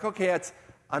it's like, okay,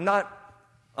 I'm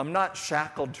not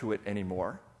shackled to it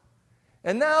anymore.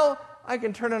 And now I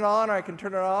can turn it on or I can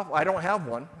turn it off. I don't have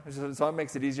one, so it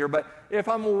makes it easier. But if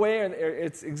I'm away and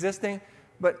it's existing,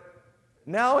 but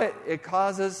now it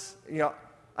causes,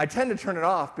 I tend to turn it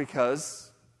off because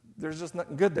there's just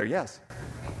nothing good there. Yes?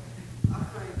 I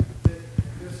think that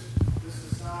this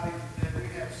society, that we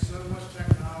have so much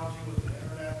technology with the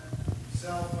internet,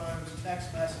 cell phones,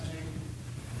 text messaging.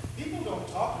 People don't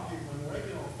talk to people when they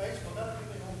get on Facebook. Other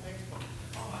people on Facebook.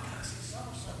 Oh, I gotta see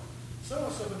so-and-so.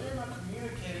 So-and-so, but they're not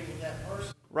communicating with that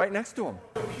person. Right next to them.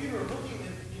 Computer, looking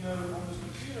at, on this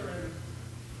computer, and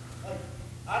like,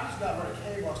 I just got rid of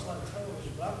cable. I started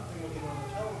television, but I'm thinking of getting on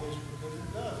the television because it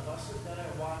does. If I sit down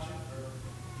and watch it or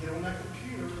get on that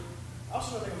computer, I'll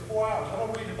sit there for 4 hours. I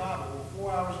don't read the Bible. Well,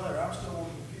 4 hours later, I'm still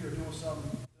on the computer doing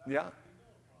something. Yeah.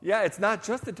 Yeah, it's not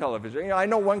just the television. I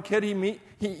know one kid, he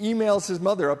emails his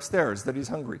mother upstairs that he's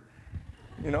hungry.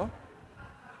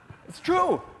 It's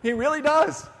true. He really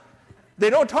does. They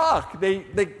don't talk.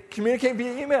 They communicate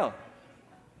via email.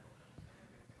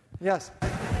 Yes? I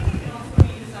think you can also be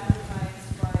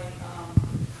desensitized by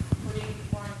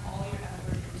pouring all your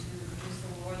effort into just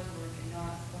the Lord's work and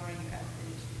not pouring your effort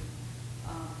into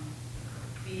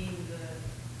being the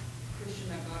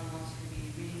Christian that God wants you to be,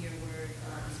 reading your word,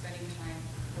 spending time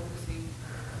focusing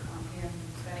on Him,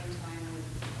 spending time with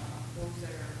those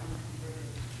that are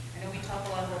unconverted. I know we talk a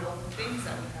lot about all the things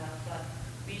that we have, but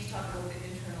we just talk about the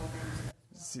internal things.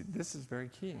 See, this is very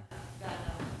key. That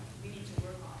we need to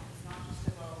work on. It's not just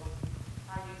about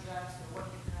how you dress or what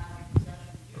you have in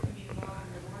possession. You can be more than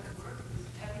the Lord's word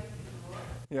because everything is the Lord.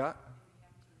 Yeah.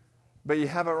 But you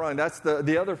have it wrong. That's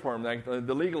the other form, like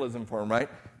the legalism form, right?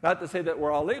 Not to say that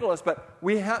we're all legalists, but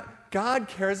God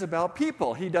cares about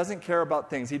people. He doesn't care about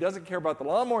things. He doesn't care about the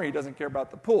lawnmower. He doesn't care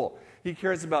about the pool. He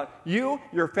cares about you,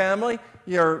 your family,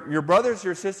 your brothers,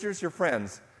 your sisters, your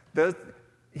friends.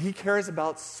 He cares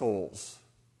about souls.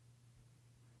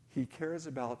 He cares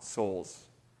about souls.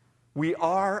 We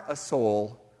are a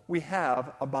soul. We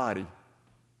have a body.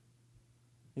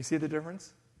 You see the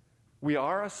difference? We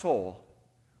are a soul.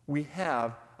 We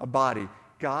have a body.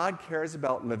 God cares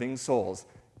about living souls.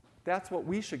 That's what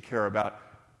we should care about.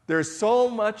 There's so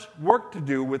much work to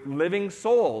do with living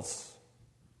souls.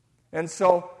 And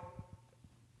so,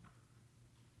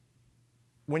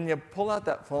 when you pull out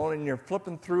that phone and you're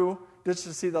flipping through just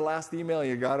to see the last email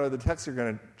you got or the text you're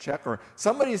going to check, or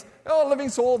somebody's, living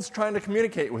soul is trying to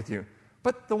communicate with you.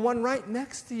 But the one right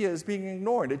next to you is being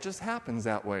ignored. It just happens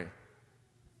that way.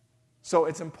 So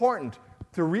it's important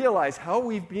to realize how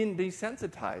we've been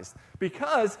desensitized,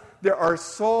 because there are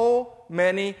so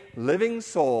many living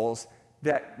souls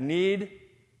that need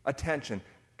attention.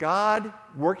 God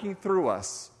working through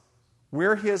us.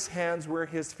 We're His hands, we're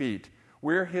His feet.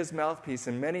 We're His mouthpiece,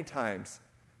 and many times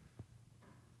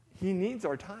He needs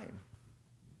our time.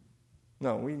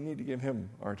 No, we need to give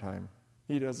him our time.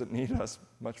 He doesn't need us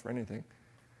much for anything.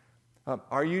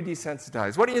 Are you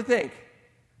desensitized? What do you think?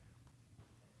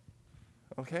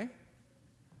 Okay.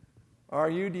 Are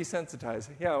you desensitized?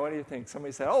 Yeah, what do you think?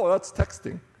 Somebody said, oh, that's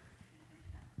texting.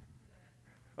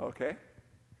 Okay.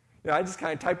 Yeah, I just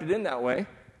kind of typed it in that way.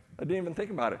 I didn't even think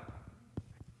about it.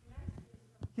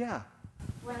 Yeah.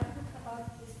 Well,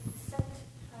 about this desensitized,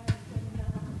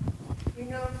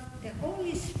 the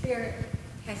Holy Spirit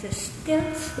has a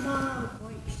still small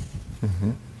voice.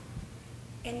 Mm-hmm.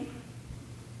 And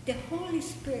the Holy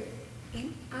Spirit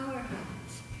in our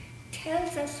hearts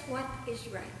tells us what is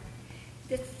right.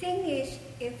 The thing is,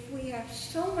 if we have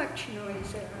so much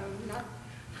noise around us,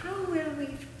 how will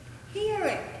we hear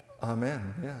it?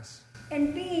 Amen, yes.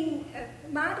 And being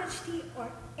modesty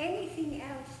or anything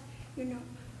else,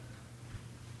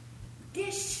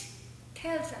 this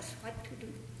tells us what to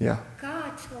do. Yeah.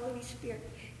 God's Holy Spirit.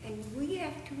 And we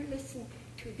have to listen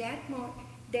to that more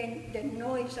than the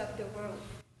noise of the world.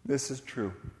 This is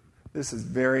true. This is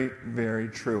very, very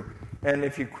true. And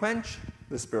if you quench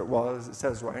the Spirit, well, as it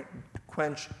says, right,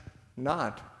 quench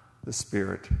not the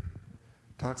Spirit.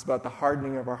 Talks about the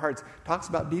hardening of our hearts. Talks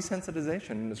about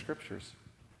desensitization in the Scriptures.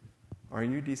 Are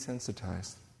you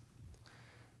desensitized?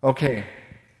 Okay.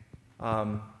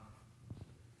 The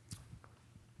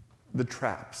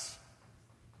traps.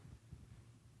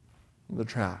 The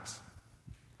traps.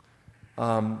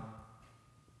 I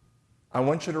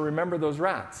want you to remember those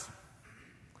rats.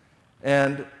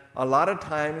 And a lot of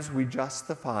times we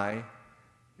justify,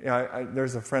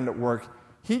 there's a friend at work,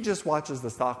 he just watches the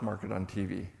stock market on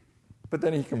TV. But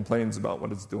then he complains about what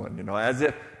it's doing, as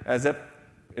if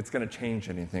it's going to change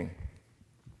anything.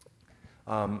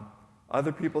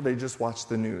 Other people, they just watch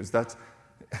the news.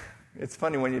 It's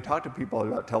funny when you talk to people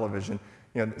about television,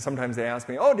 sometimes they ask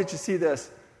me, oh, did you see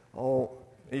this? Oh,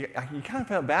 you kind of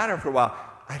feel bad after a while.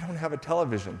 I don't have a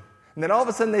television. And then all of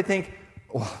a sudden they think,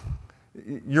 well,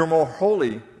 you're more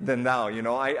holy than thou.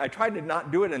 I tried to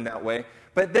not do it in that way.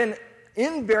 But then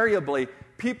invariably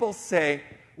people say,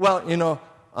 well,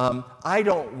 I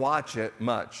don't watch it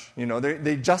much.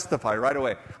 They justify right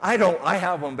away. I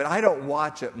have one, but I don't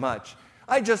watch it much.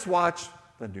 I just watch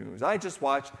the news. I just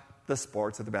watch the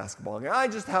sports or the basketball game. I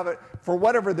just have it for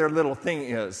whatever their little thing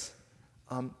is.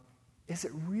 Is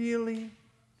it really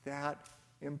that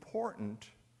important,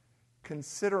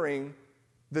 considering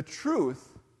the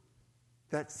truth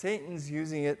that Satan's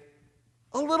using it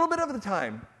a little bit of the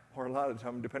time, or a lot of the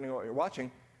time, depending on what you're watching,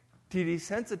 to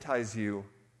desensitize you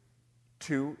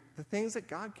to the things that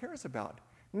God cares about?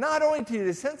 Not only to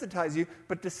desensitize you,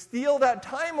 but to steal that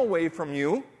time away from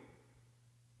you,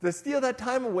 to steal that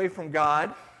time away from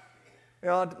God. A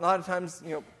lot of times,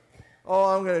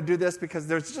 oh, I'm going to do this because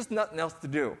there's just nothing else to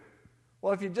do.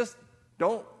 Well, if you just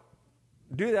don't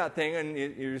do that thing and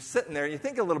you're sitting there, you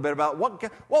think a little bit about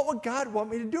what would God want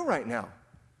me to do right now?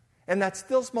 And that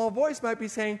still small voice might be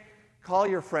saying, call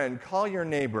your friend, call your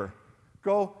neighbor,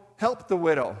 go help the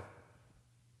widow,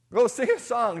 go sing a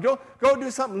song, go do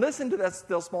something. Listen to that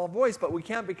still small voice, but we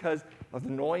can't because of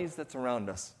the noise that's around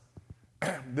us.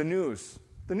 The news,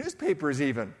 the newspapers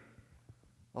even.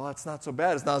 Well, it's not so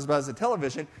bad. It's not as bad as the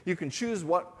television. You can choose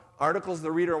what articles to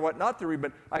read or what not to read,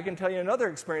 but I can tell you another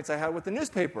experience I had with the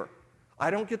newspaper. I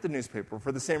don't get the newspaper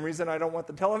for the same reason I don't want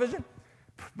the television.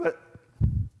 But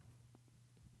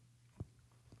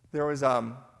there was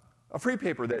a free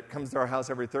paper that comes to our house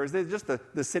every Thursday, just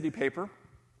the city paper.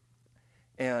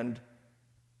 And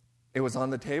it was on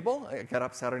the table. I got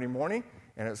up Saturday morning,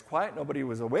 and it was quiet. Nobody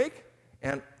was awake.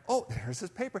 And, oh, there's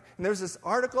this paper. And there's this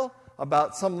article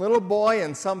about some little boy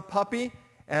and some puppy.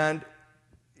 And,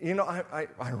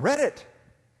 I read it.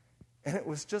 And it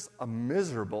was just a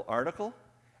miserable article.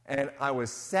 And I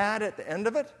was sad at the end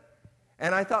of it.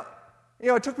 And I thought,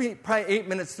 it took me probably 8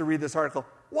 minutes to read this article.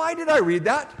 Why did I read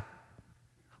that?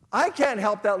 I can't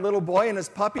help that little boy and his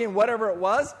puppy and whatever it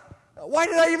was. Why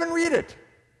did I even read it?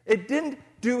 It didn't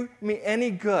do me any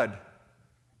good.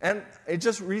 And it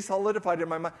just re-solidified in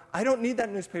my mind. I don't need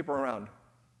that newspaper around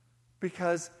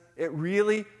because it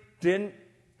really didn't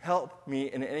help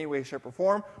me in any way, shape, or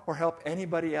form or help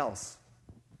anybody else.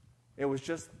 It was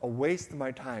just a waste of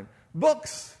my time.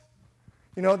 Books.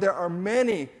 There are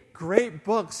many great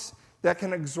books that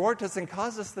can exhort us and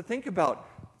cause us to think about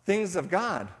things of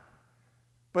God.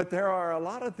 But there are a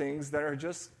lot of things that are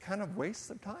just kind of wastes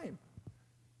of time.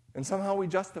 And somehow we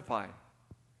justify.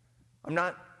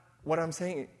 What I'm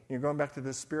saying, you're going back to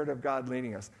the Spirit of God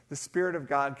leading us. The Spirit of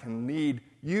God can lead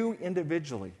you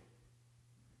individually,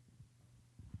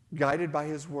 guided by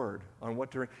His Word on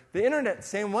what to read. The internet,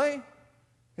 same way.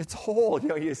 It's old.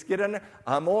 You just get in there.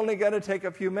 I'm only going to take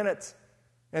a few minutes.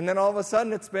 And then all of a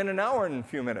sudden, it's been an hour and a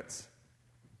few minutes.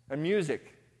 And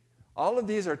music. All of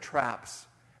these are traps.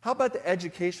 How about the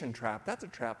education trap? That's a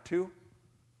trap, too.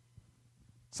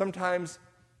 Sometimes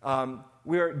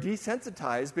we are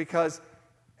desensitized because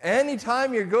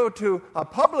anytime you go to a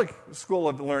public school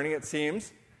of learning, it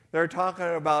seems, they're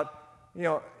talking about,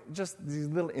 just these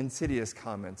little insidious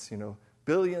comments,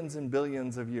 billions and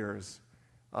billions of years.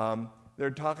 They're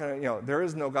talking, there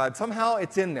is no God. Somehow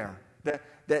it's in there. That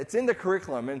it's in the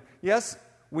curriculum. And yes,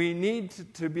 we need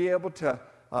to be able to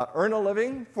earn a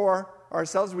living for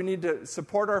ourselves. We need to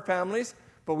support our families.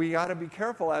 But we got to be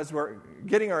careful as we're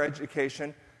getting our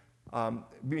education.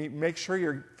 Make sure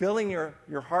you're filling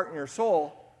your heart and your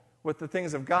soul with the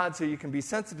things of God so you can be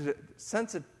sensitive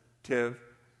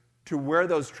to where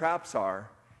those traps are.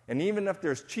 And even if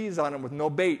there's cheese on them with no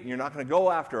bait, and you're not going to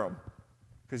go after them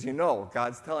because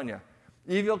God's telling you.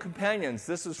 Evil companions,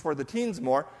 this is for the teens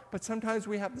more, but sometimes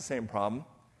we have the same problem.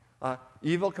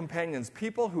 Evil companions,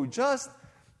 people who just,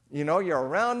 you're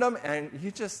around them and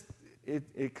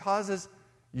it causes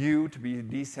you to be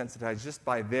desensitized just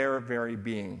by their very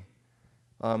being.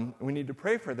 We need to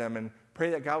pray for them and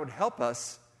pray that God would help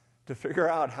us to figure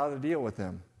out how to deal with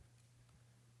them.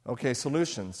 Okay,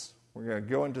 solutions. We're going to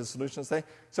go into solutions today.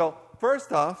 So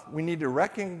first off, we need to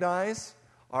recognize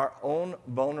our own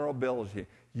vulnerability.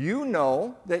 You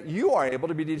know that you are able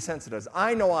to be desensitized.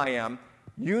 I know I am.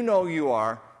 You know you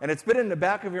are. And it's been in the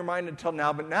back of your mind until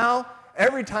now. But now,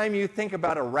 every time you think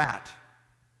about a rat,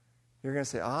 you're going to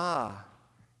say,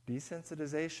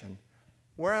 desensitization.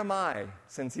 Where am I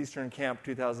since Eastern Camp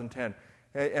 2010?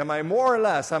 Am I more or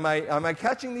less? Am I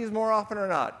catching these more often or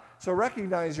not? So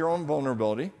recognize your own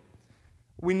vulnerability.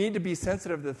 We need to be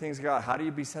sensitive to the things of God. How do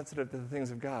you be sensitive to the things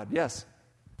of God? Yes?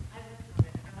 I have a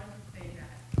comment. I want to say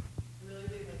that really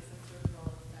big like Sister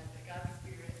Paul said that God's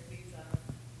Spirit leads us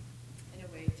in a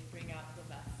way to bring out the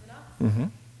best in us. Mm-hmm.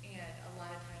 And a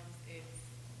lot of times it's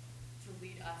to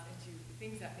lead us into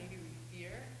things that maybe we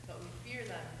fear, but we fear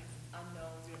them because it's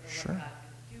unknown. We don't know Sure. what God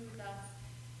can do with us.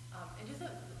 And just an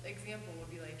example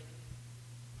would be like,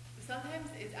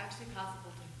 sometimes it's actually possible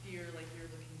to fear like you're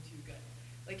looking too good.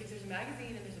 Like if there's a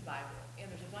magazine and there's a Bible and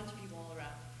there's a bunch of people all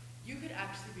around, you could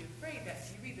actually be afraid that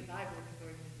if you read the Bible, people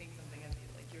are going to think something of you,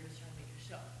 like you're just trying to make a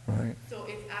show. Right. So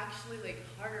it's actually like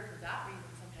harder for that reason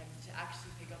sometimes to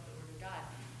actually pick up the Word of God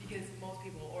because most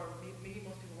people, or maybe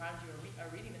most people around you are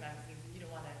reading the magazines and you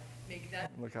don't want to make them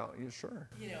Look out. Yeah,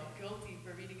 sure. Guilty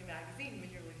for reading a magazine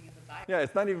when you're looking at the Bible. Yeah,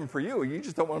 it's not even for you. You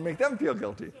just don't want to make them feel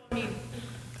guilty. So,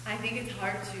 I think it's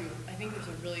hard I think there's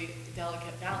a really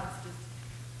delicate balance, just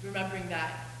remembering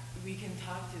that we can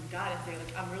talk to God and say,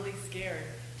 like, I'm really scared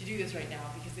to do this right now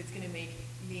because it's going to make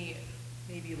me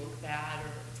maybe look bad or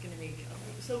it's going to make...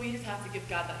 So we just have to give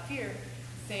God that fear,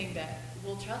 saying that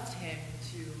we'll trust Him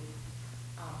to,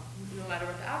 no matter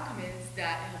what the outcome is,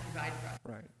 that He'll provide for us.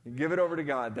 Right. You give it over to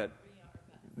God.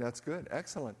 That's good.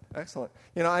 Excellent. Excellent.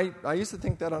 I used to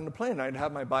think that on the plane. I'd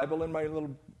have my Bible in my little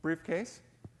briefcase.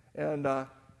 And,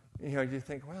 you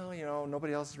think, well,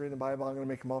 nobody else is reading the Bible. I'm going to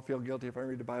make them all feel guilty if I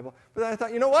read the Bible. But then I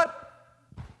thought, you know what?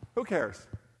 Who cares?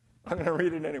 I'm going to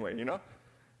read it anyway,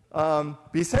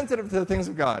 Be sensitive to the things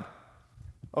of God.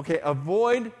 Okay,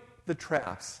 avoid the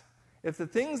traps. If the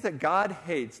things that God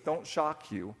hates don't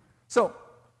shock you. So,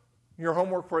 your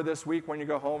homework for this week when you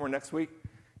go home or next week,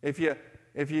 if you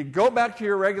go back to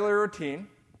your regular routine,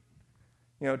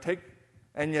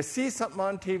 and you see something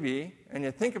on TV and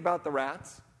you think about the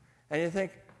rats, and you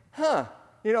think,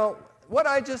 what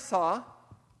I just saw,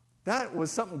 that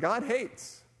was something God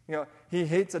hates. He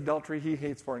hates adultery, He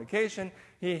hates fornication,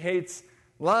 He hates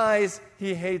lies,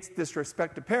 He hates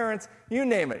disrespect to parents, you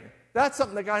name it. That's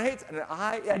something that God hates. And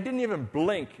I didn't even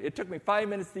blink. It took me 5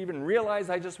 minutes to even realize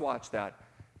I just watched that.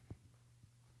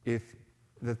 If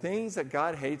the things that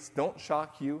God hates don't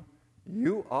shock you,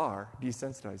 you are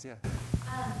desensitized, yeah.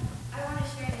 I want to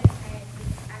share an experience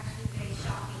that's actually very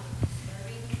shocking and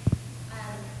disturbing.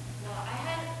 I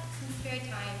had some spare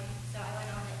time, so I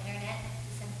went on the internet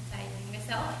desensitizing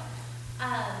myself.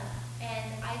 And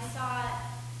I saw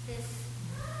this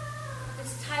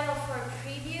title for a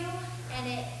preview, and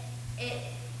it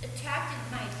attracted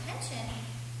my attention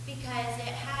because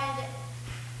it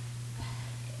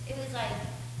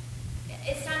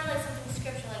sounded like something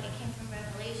scriptural, like it came from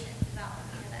Revelation about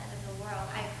the end of the world.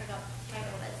 I forgot what the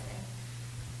title was. And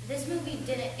this movie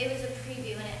it was a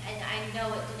preview, and I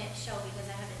know it didn't show because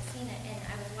I haven't seen it, and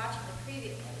I was watching the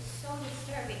preview, and it was so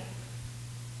disturbing.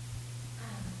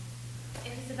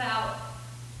 It was about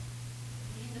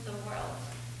the end of the world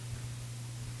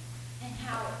and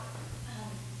how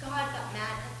God got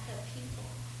mad at the people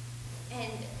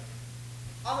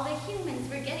humans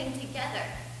were getting together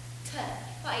to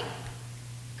fight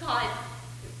God's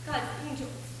angels.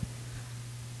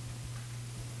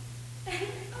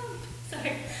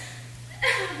 Sorry.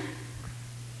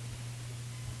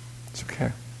 It's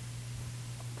okay.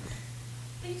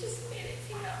 They just made it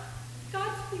seem like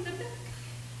God to be the bad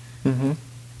guy. Mm-hmm.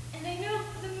 And I know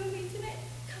the movie didn't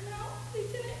come out. They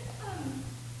didn't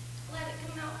let it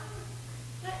come out.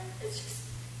 But it's just...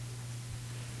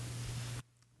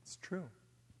 It's true.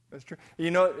 It's true.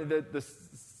 You know, the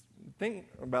thing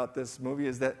about this movie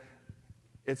is that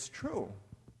it's true.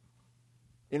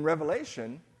 In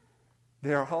Revelation,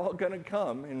 they're all going to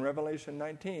come in Revelation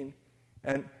 19,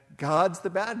 and God's the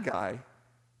bad guy,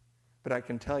 but I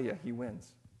can tell you, he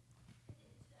wins.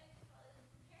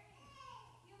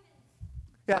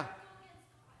 Yeah.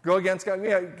 Go against God.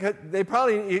 Yeah, it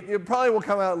probably will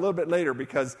come out a little bit later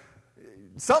because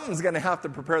something's going to have to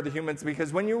prepare the humans,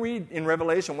 because when you read in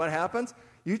Revelation what happens,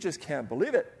 you just can't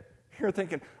believe it. You're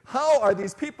thinking, how are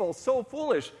these people so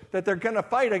foolish that they're going to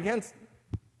fight against...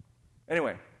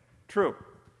 Anyway, true.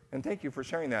 And thank you for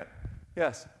sharing that.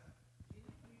 Yes?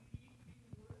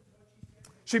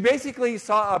 She basically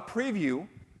saw a preview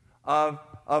of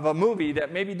a movie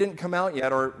that maybe didn't come out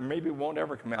yet, or maybe won't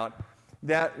ever come out,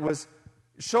 that was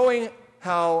showing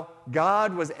how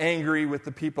God was angry with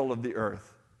the people of the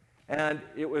earth. And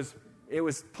it was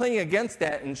playing against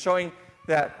that and showing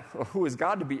that who is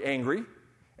God to be angry,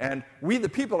 and we the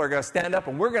people are going to stand up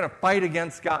and we're going to fight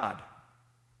against God,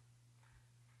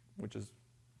 which is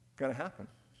going to happen.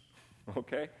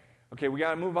 Okay, we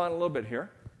got to move on a little bit here.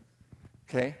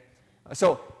 Okay,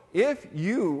 so if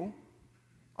you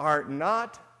are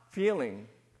not feeling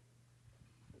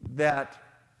that,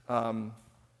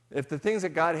 if the things that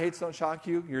God hates don't shock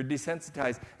you, you're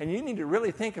desensitized, and you need to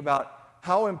really think about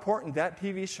how important that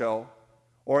TV show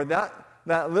or that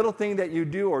little thing that you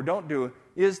do or don't do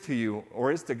is to you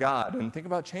or is to God, and think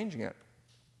about changing it.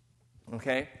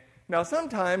 Okay? Now,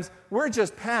 sometimes we're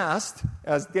just past,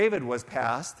 as David was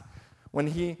past, when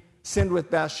he sinned with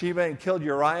Bathsheba and killed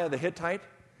Uriah the Hittite.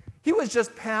 He was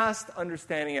just past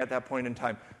understanding at that point in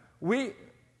time. When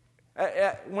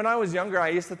I was younger, I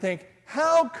used to think,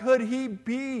 how could he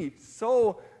be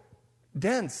so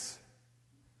dense?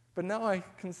 But now I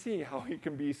can see how he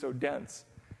can be so dense.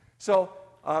 So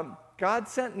God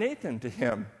sent Nathan to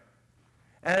him.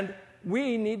 And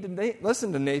we need to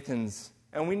listen to Nathans,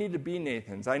 and we need to be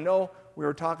Nathans. I know we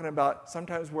were talking about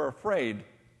sometimes we're afraid.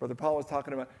 Brother Paul was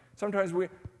talking about sometimes we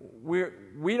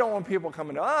don't want people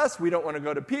coming to us. We don't want to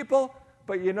go to people.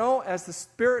 But you know, as the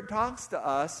Spirit talks to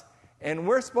us, and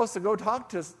we're supposed to go talk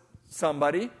to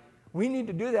somebody, we need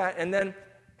to do that. And then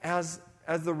as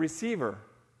the receiver,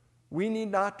 we need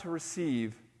not to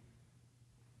receive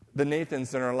the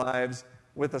Nathans in our lives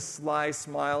with a sly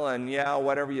smile and, yeah,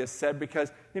 whatever you said,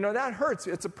 because, you know, that hurts.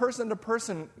 It's a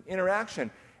person-to-person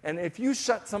interaction. And if you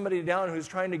shut somebody down who's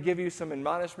trying to give you some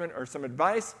admonishment or some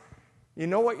advice, you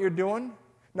know what you're doing?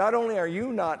 Not only are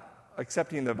you not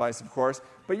accepting the advice, of course,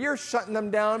 but you're shutting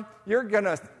them down. You're going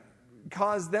to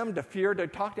cause them to fear to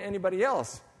talk to anybody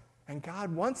else. And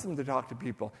God wants them to talk to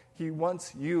people. He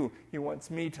wants you, He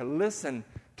wants me to listen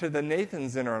to the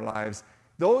Nathans in our lives,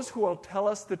 those who will tell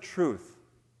us the truth.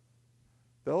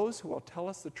 Those who will tell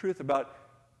us the truth about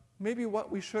maybe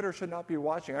what we should or should not be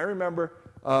watching. I remember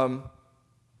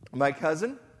my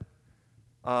cousin,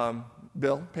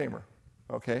 Bill Paymer,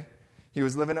 okay? He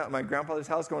was living at my grandfather's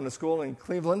house, going to school in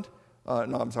Cleveland.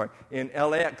 In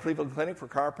L.A. at Cleveland Clinic for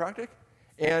chiropractic.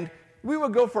 And we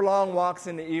would go for long walks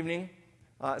in the evening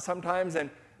sometimes. And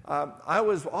I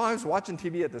was watching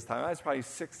TV at this time. I was probably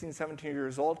 16, 17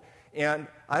 years old. And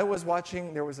I was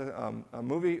watching, there was a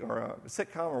movie or a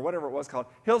sitcom or whatever it was called,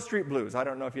 Hill Street Blues. I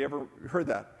don't know if you ever heard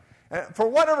that. And for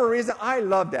whatever reason, I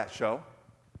loved that show.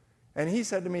 And he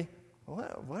said to me,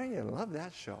 why do you love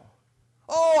that show?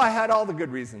 Oh, I had all the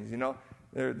good reasons, you know.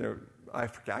 I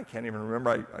can't even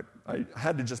remember. I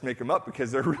had to just make them up because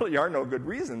there really are no good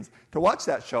reasons to watch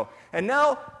that show. And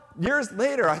now, years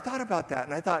later, I thought about that,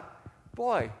 and I thought,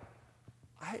 boy,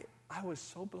 I was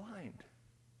so blind.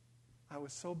 I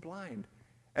was so blind.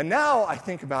 And now I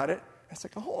think about it, it's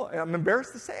like, oh, I'm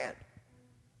embarrassed to say it.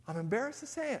 I'm embarrassed to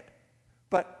say it.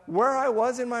 But where I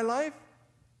was in my life,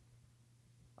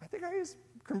 I think I was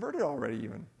converted already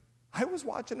even. I was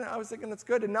watching it, I was thinking it's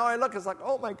good, and now I look, it's like,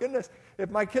 oh my goodness, if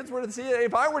my kids were to see it,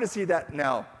 if I were to see that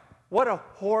now, what a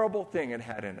horrible thing it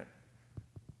had in it.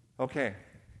 Okay,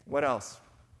 what else?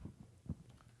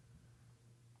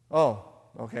 Oh,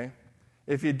 okay.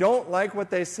 If you don't like what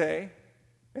they say,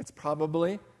 it's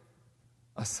probably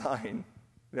a sign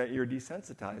that you're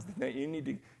desensitized, and that you need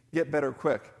to get better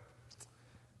quick.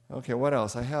 Okay, what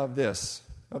else? I have this.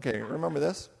 Okay, remember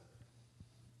this?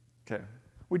 Okay.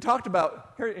 We talked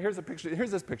about, here's a picture.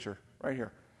 Here's this picture right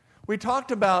here. We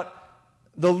talked about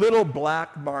the little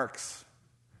black marks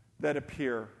that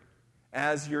appear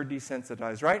as you're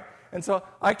desensitized, right? And so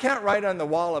I can't write on the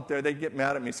wall up there. They'd get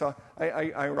mad at me. So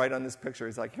I write on this picture.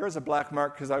 It's like, here's a black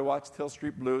mark because I watched Hill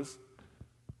Street Blues.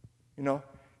 You know,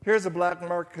 here's a black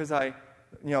mark because I,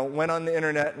 went on the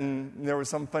internet and there was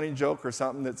some funny joke or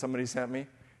something that somebody sent me.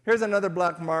 Here's another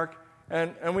black mark.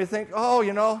 And we think,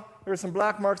 there's some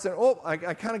black marks. And, I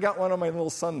kind of got one on my little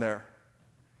son there.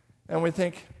 And we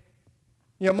think,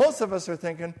 most of us are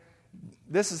thinking,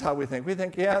 this is how we think. We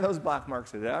think, yeah, those black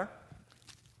marks are there.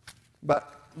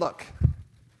 But look,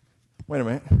 wait a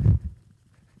minute.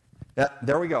 Yeah,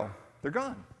 there we go. They're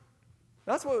gone.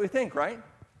 That's what we think, right?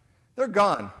 They're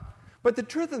gone. But the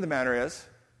truth of the matter is,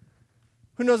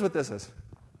 who knows what this is?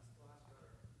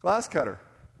 Glass cutter.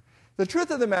 The truth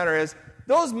of the matter is,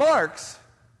 those marks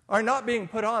are not being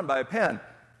put on by a pen.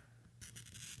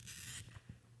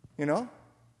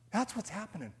 That's what's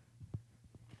happening.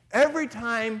 Every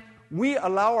time we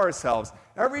allow ourselves,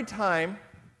 every time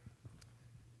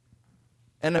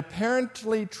an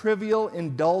apparently trivial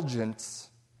indulgence,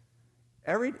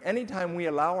 anytime we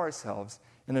allow ourselves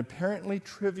an apparently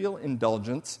trivial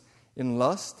indulgence in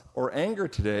lust or anger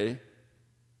today,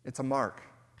 it's a mark.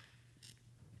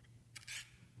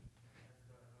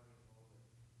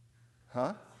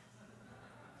 Huh?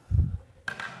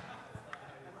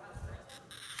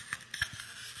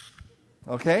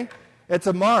 Okay? It's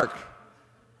a mark.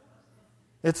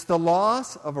 It's the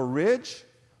loss of a ridge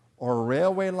or a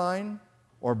railway line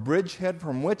or bridgehead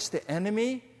from which the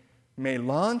enemy may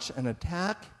launch an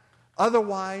attack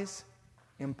otherwise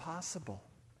impossible.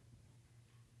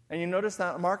 And you notice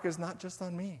that mark is not just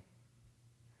on me.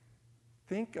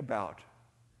 Think about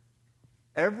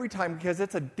every time, because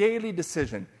it's a daily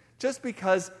decision. Just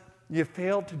because you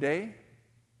failed today,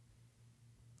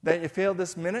 that you failed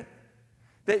this minute,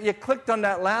 that you clicked on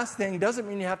that last thing doesn't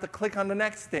mean you have to click on the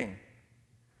next thing.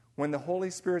 When the Holy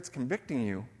Spirit's convicting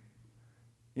you,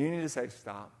 you need to say,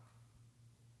 stop.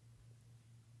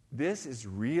 This is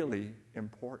really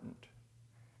important.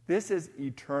 This is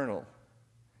eternal.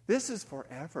 This is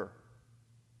forever.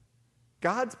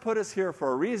 God's put us here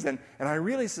for a reason, and I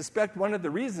really suspect one of the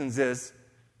reasons is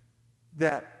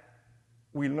that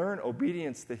we learn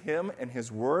obedience to Him and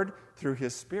His Word through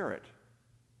His Spirit.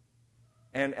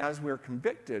 And as we're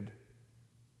convicted,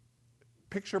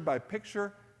 picture by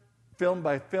picture, film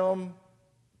by film,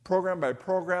 program by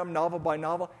program, novel by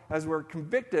novel, as we're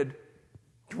convicted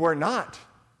to where not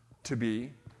to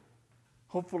be,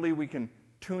 hopefully we can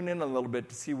tune in a little bit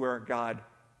to see where God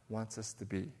wants us to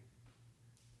be.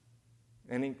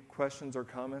 Any questions or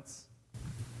comments?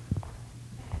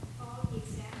 All the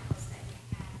examples that you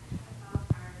had about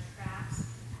our traps,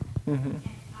 Mm-hmm. and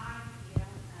I feel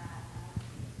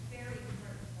a very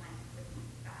important one would be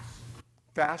fashion.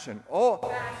 Fashion. Oh.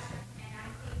 Fashion. And I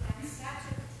think that's such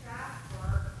a trap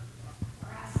for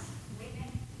us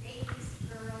women, babies,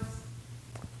 girls.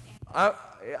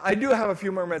 I do have a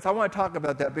few more minutes. I want to talk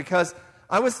about that because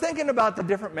I was thinking about the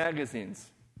different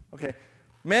magazines. Okay.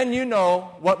 Men, you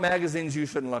know what magazines you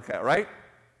shouldn't look at, right?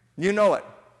 You know it.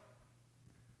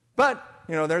 But,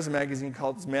 there's a magazine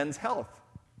called Men's Health.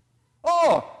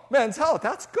 Oh, Men's Health,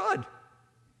 that's good.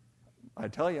 I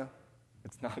tell you,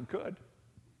 it's not good.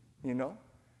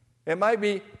 It might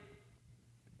be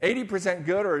 80%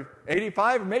 good or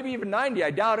 85 or maybe even 90,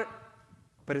 I doubt it.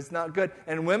 But it's not good.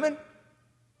 And women,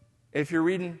 if you're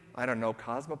reading,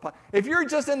 Cosmopolitan, if you're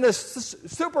just in the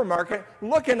supermarket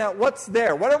looking at what's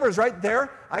there, whatever's right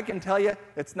there, I can tell you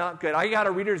it's not good. I got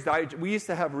a Reader's Digest. We used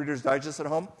to have Reader's Digest at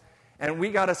home, and we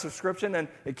got a subscription, and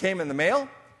it came in the mail,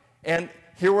 and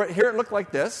here it looked like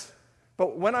this.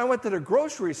 But when I went to the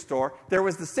grocery store, there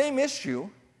was the same issue,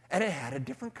 and it had a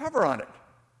different cover on it.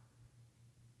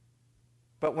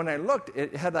 But when I looked,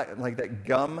 it had that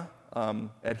gum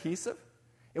adhesive.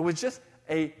 It was just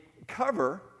a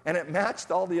cover, and it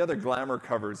matched all the other glamour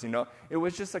covers, It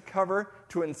was just a cover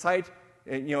to incite,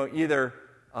 either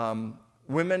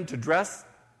women to dress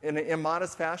in an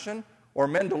immodest fashion or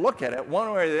men to look at it.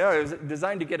 One way or the other, it was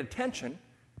designed to get attention,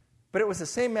 but it was the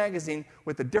same magazine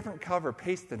with a different cover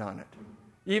pasted on it.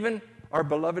 Even our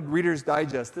beloved Reader's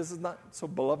Digest, this is not so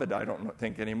beloved, I don't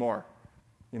think, anymore.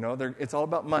 It's all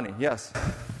about money. Yes?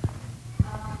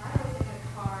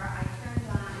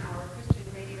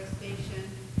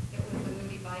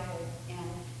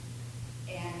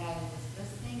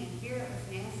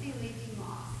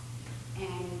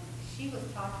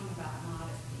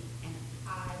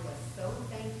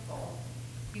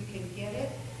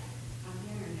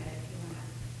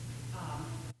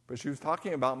 But she was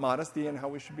talking about modesty and how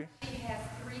we should be. She has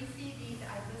 3 CDs.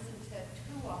 I listened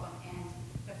to 2 of them, and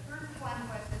the first one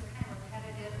was just kind of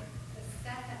repetitive. The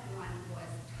second one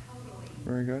was totally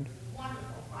Very good.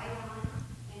 wonderful, right on,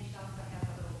 and she also has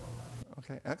a little book.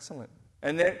 Okay, excellent.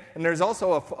 And there's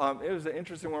also it was an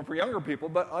interesting one for younger people,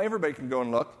 but everybody can go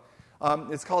and look.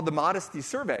 It's called the Modesty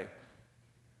Survey.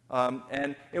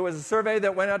 And it was a survey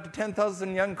that went out to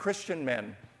 10,000 young Christian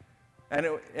men.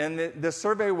 And the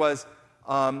survey was,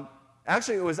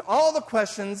 actually it was all the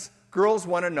questions girls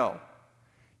want to know.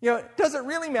 You know, does it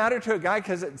really matter to a guy,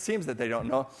 because it seems that they don't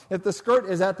know, if the skirt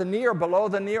is at the knee or below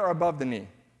the knee or above the knee?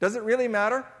 Does it really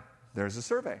matter? There's a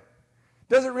survey.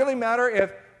 Does it really matter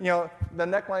if, you know, the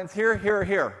neckline's here, here,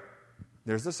 here?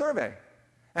 There's a survey.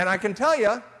 And I can tell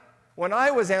you, when I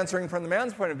was answering from the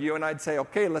man's point of view, and I'd say,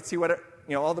 okay, let's see what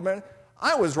all the men,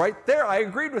 I was right there. I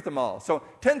agreed with them all. So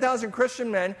 10,000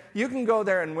 Christian men, you can go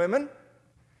there, and women,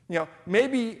 you know,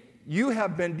 maybe you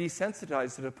have been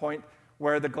desensitized to the point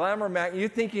where the Glamour you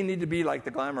think you need to be like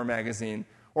the Glamour magazine,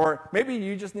 or maybe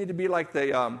you just need to be like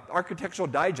the Architectural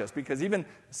Digest, because even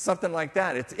something like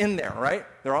that, it's in there, right?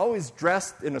 They're always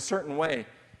dressed in a certain way.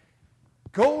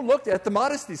 Go look at the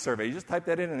Modesty Survey. You just type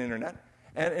that in on the internet.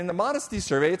 And in the Modesty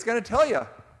Survey, it's going to tell you,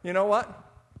 you know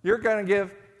what? You're going to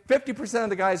give 50% of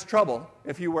the guys trouble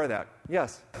if you wear that.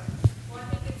 Yes? Well,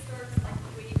 I think it starts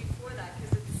like way before that,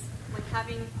 because it's like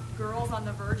having girls on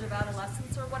the verge of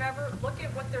adolescence or whatever. Look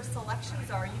at what their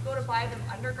selections are. You go to buy them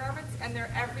undergarments, and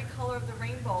they're every color of the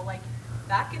rainbow. Like,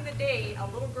 back in the day, a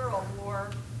little girl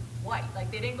wore white.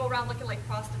 Like, they didn't go around looking like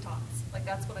prostitutes. Like,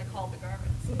 that's what I called the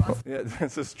garments. Yeah,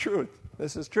 this is truth.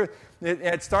 This is truth.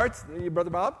 It starts,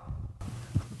 Brother Bob?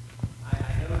 I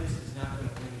know this is not going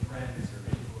to win friends or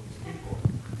influence people.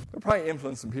 They'll probably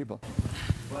influence some people.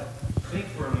 But think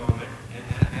for a moment, and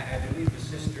I believe the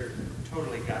sister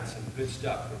totally got some good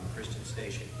stuff from the Christian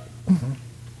Station. Mm-hmm.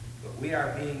 But we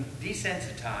are being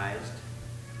desensitized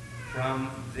from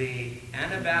the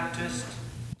Anabaptist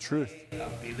truth way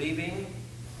of believing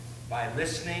by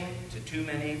listening to too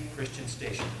many Christian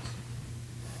stations.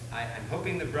 I'm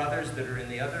hoping the brothers that are in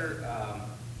the other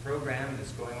program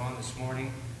that's going on this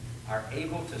morning are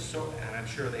able to sort, and I'm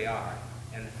sure they are,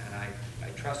 and I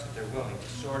trust that they're willing to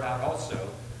sort out also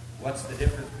what's the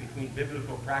difference between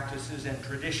biblical practices and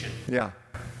tradition. Yeah.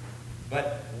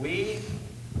 But we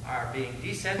are being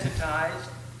desensitized,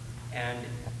 and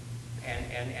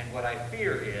what I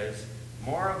fear is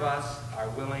more of us are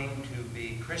willing to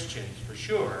be Christians for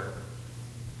sure,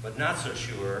 but not so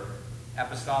sure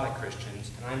apostolic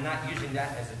Christians. And I'm not using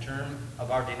that as a term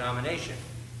of our denomination.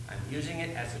 I'm using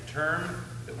it as a term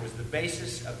that was the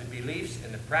basis of the beliefs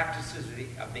and the practices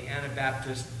of the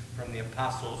Anabaptists from the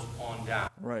apostles on down.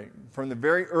 Right. From the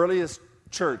very earliest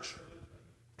church.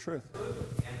 Truth.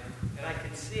 And I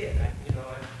can see it.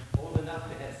 I'm old enough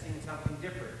to have seen something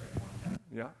different.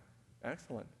 Yeah.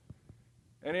 Excellent.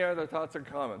 Any other thoughts or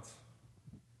comments?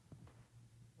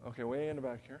 Okay, way in the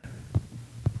back here.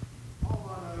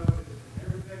 All I know is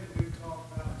everything that we've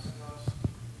talked about and discussed,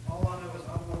 all I know is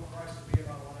I want Christ to be in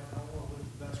my life. I want to live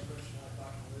the best Christian life I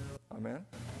can live. Amen.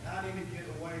 And I need to get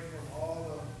away from all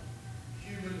the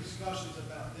human discussions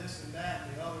about this and that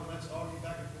and the other. Let's argue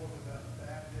back and forth about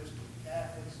Baptists and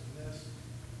Catholics and this.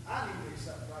 I need to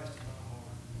accept Christ in my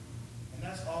heart. And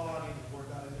that's all I need to work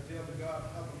out. And if you have God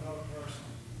help another person,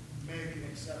 maybe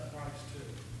accept Christ too.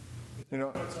 You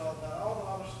know, That's all about. All the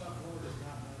other stuff really does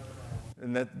not matter about.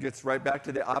 and that gets right back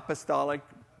to the apostolic.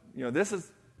 You know, this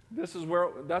is where,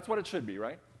 that's what it should be,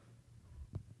 right?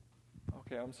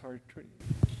 Okay, I'm sorry, Trudy.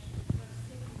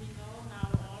 We know now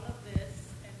all of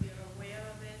this, and we are aware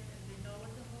of it, and we know what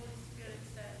the Holy Spirit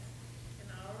says, and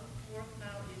our work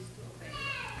now is to obey.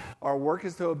 Our work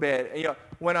is to obey it. You know,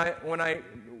 when I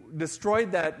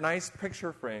destroyed that nice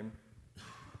picture frame,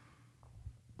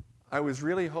 I was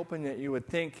really hoping that you would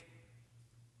think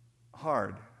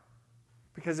hard,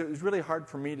 because it was really hard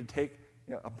for me to take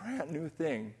a brand new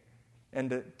thing and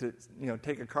to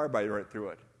take a carbide right through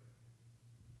it.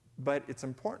 But it's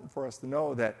important for us to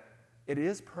know that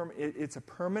it's a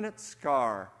permanent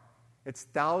scar. It's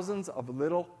thousands of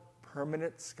little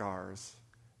permanent scars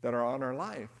that are on our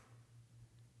life.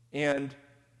 And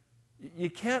you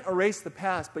can't erase the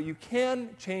past, but you can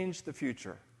change the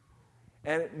future.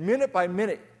 And minute by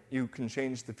minute, you can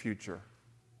change the future.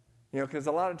 Because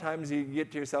a lot of times you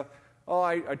get to yourself, oh,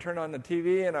 I turn on the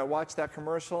TV and I watch that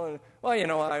commercial, and,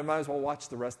 well, I might as well watch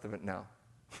the rest of it now.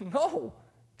 No,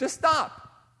 just stop.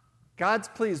 God's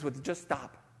pleased with just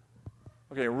stop.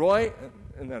 Okay, Roy,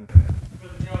 and then.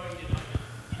 Brother Joe,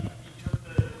 you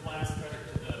took the last letter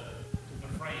to the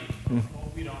frame.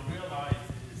 What we don't realize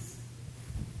is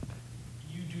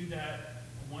you do that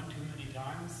one too many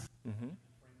times, Mm-hmm. the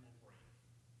frame will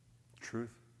break, Truth.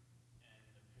 and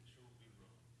the picture will be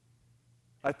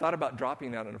ruined. I thought about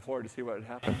dropping that on the floor to see what would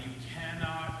happen. And you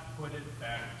cannot put it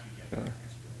back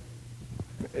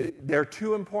together. They're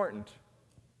too important.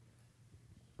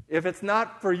 If it's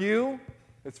not for you,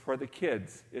 it's for the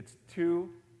kids. It's too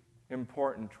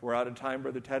important. We're out of time,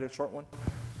 Brother Ted. A short one?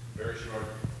 Very short.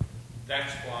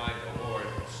 That's why the Lord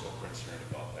was so concerned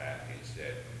about that. He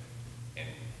said, and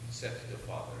said to the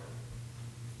Father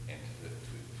and to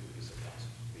his apostles,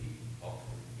 be offered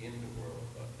in the world,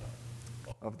 but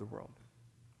not of the world.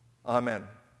 Amen.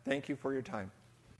 Thank you for your time.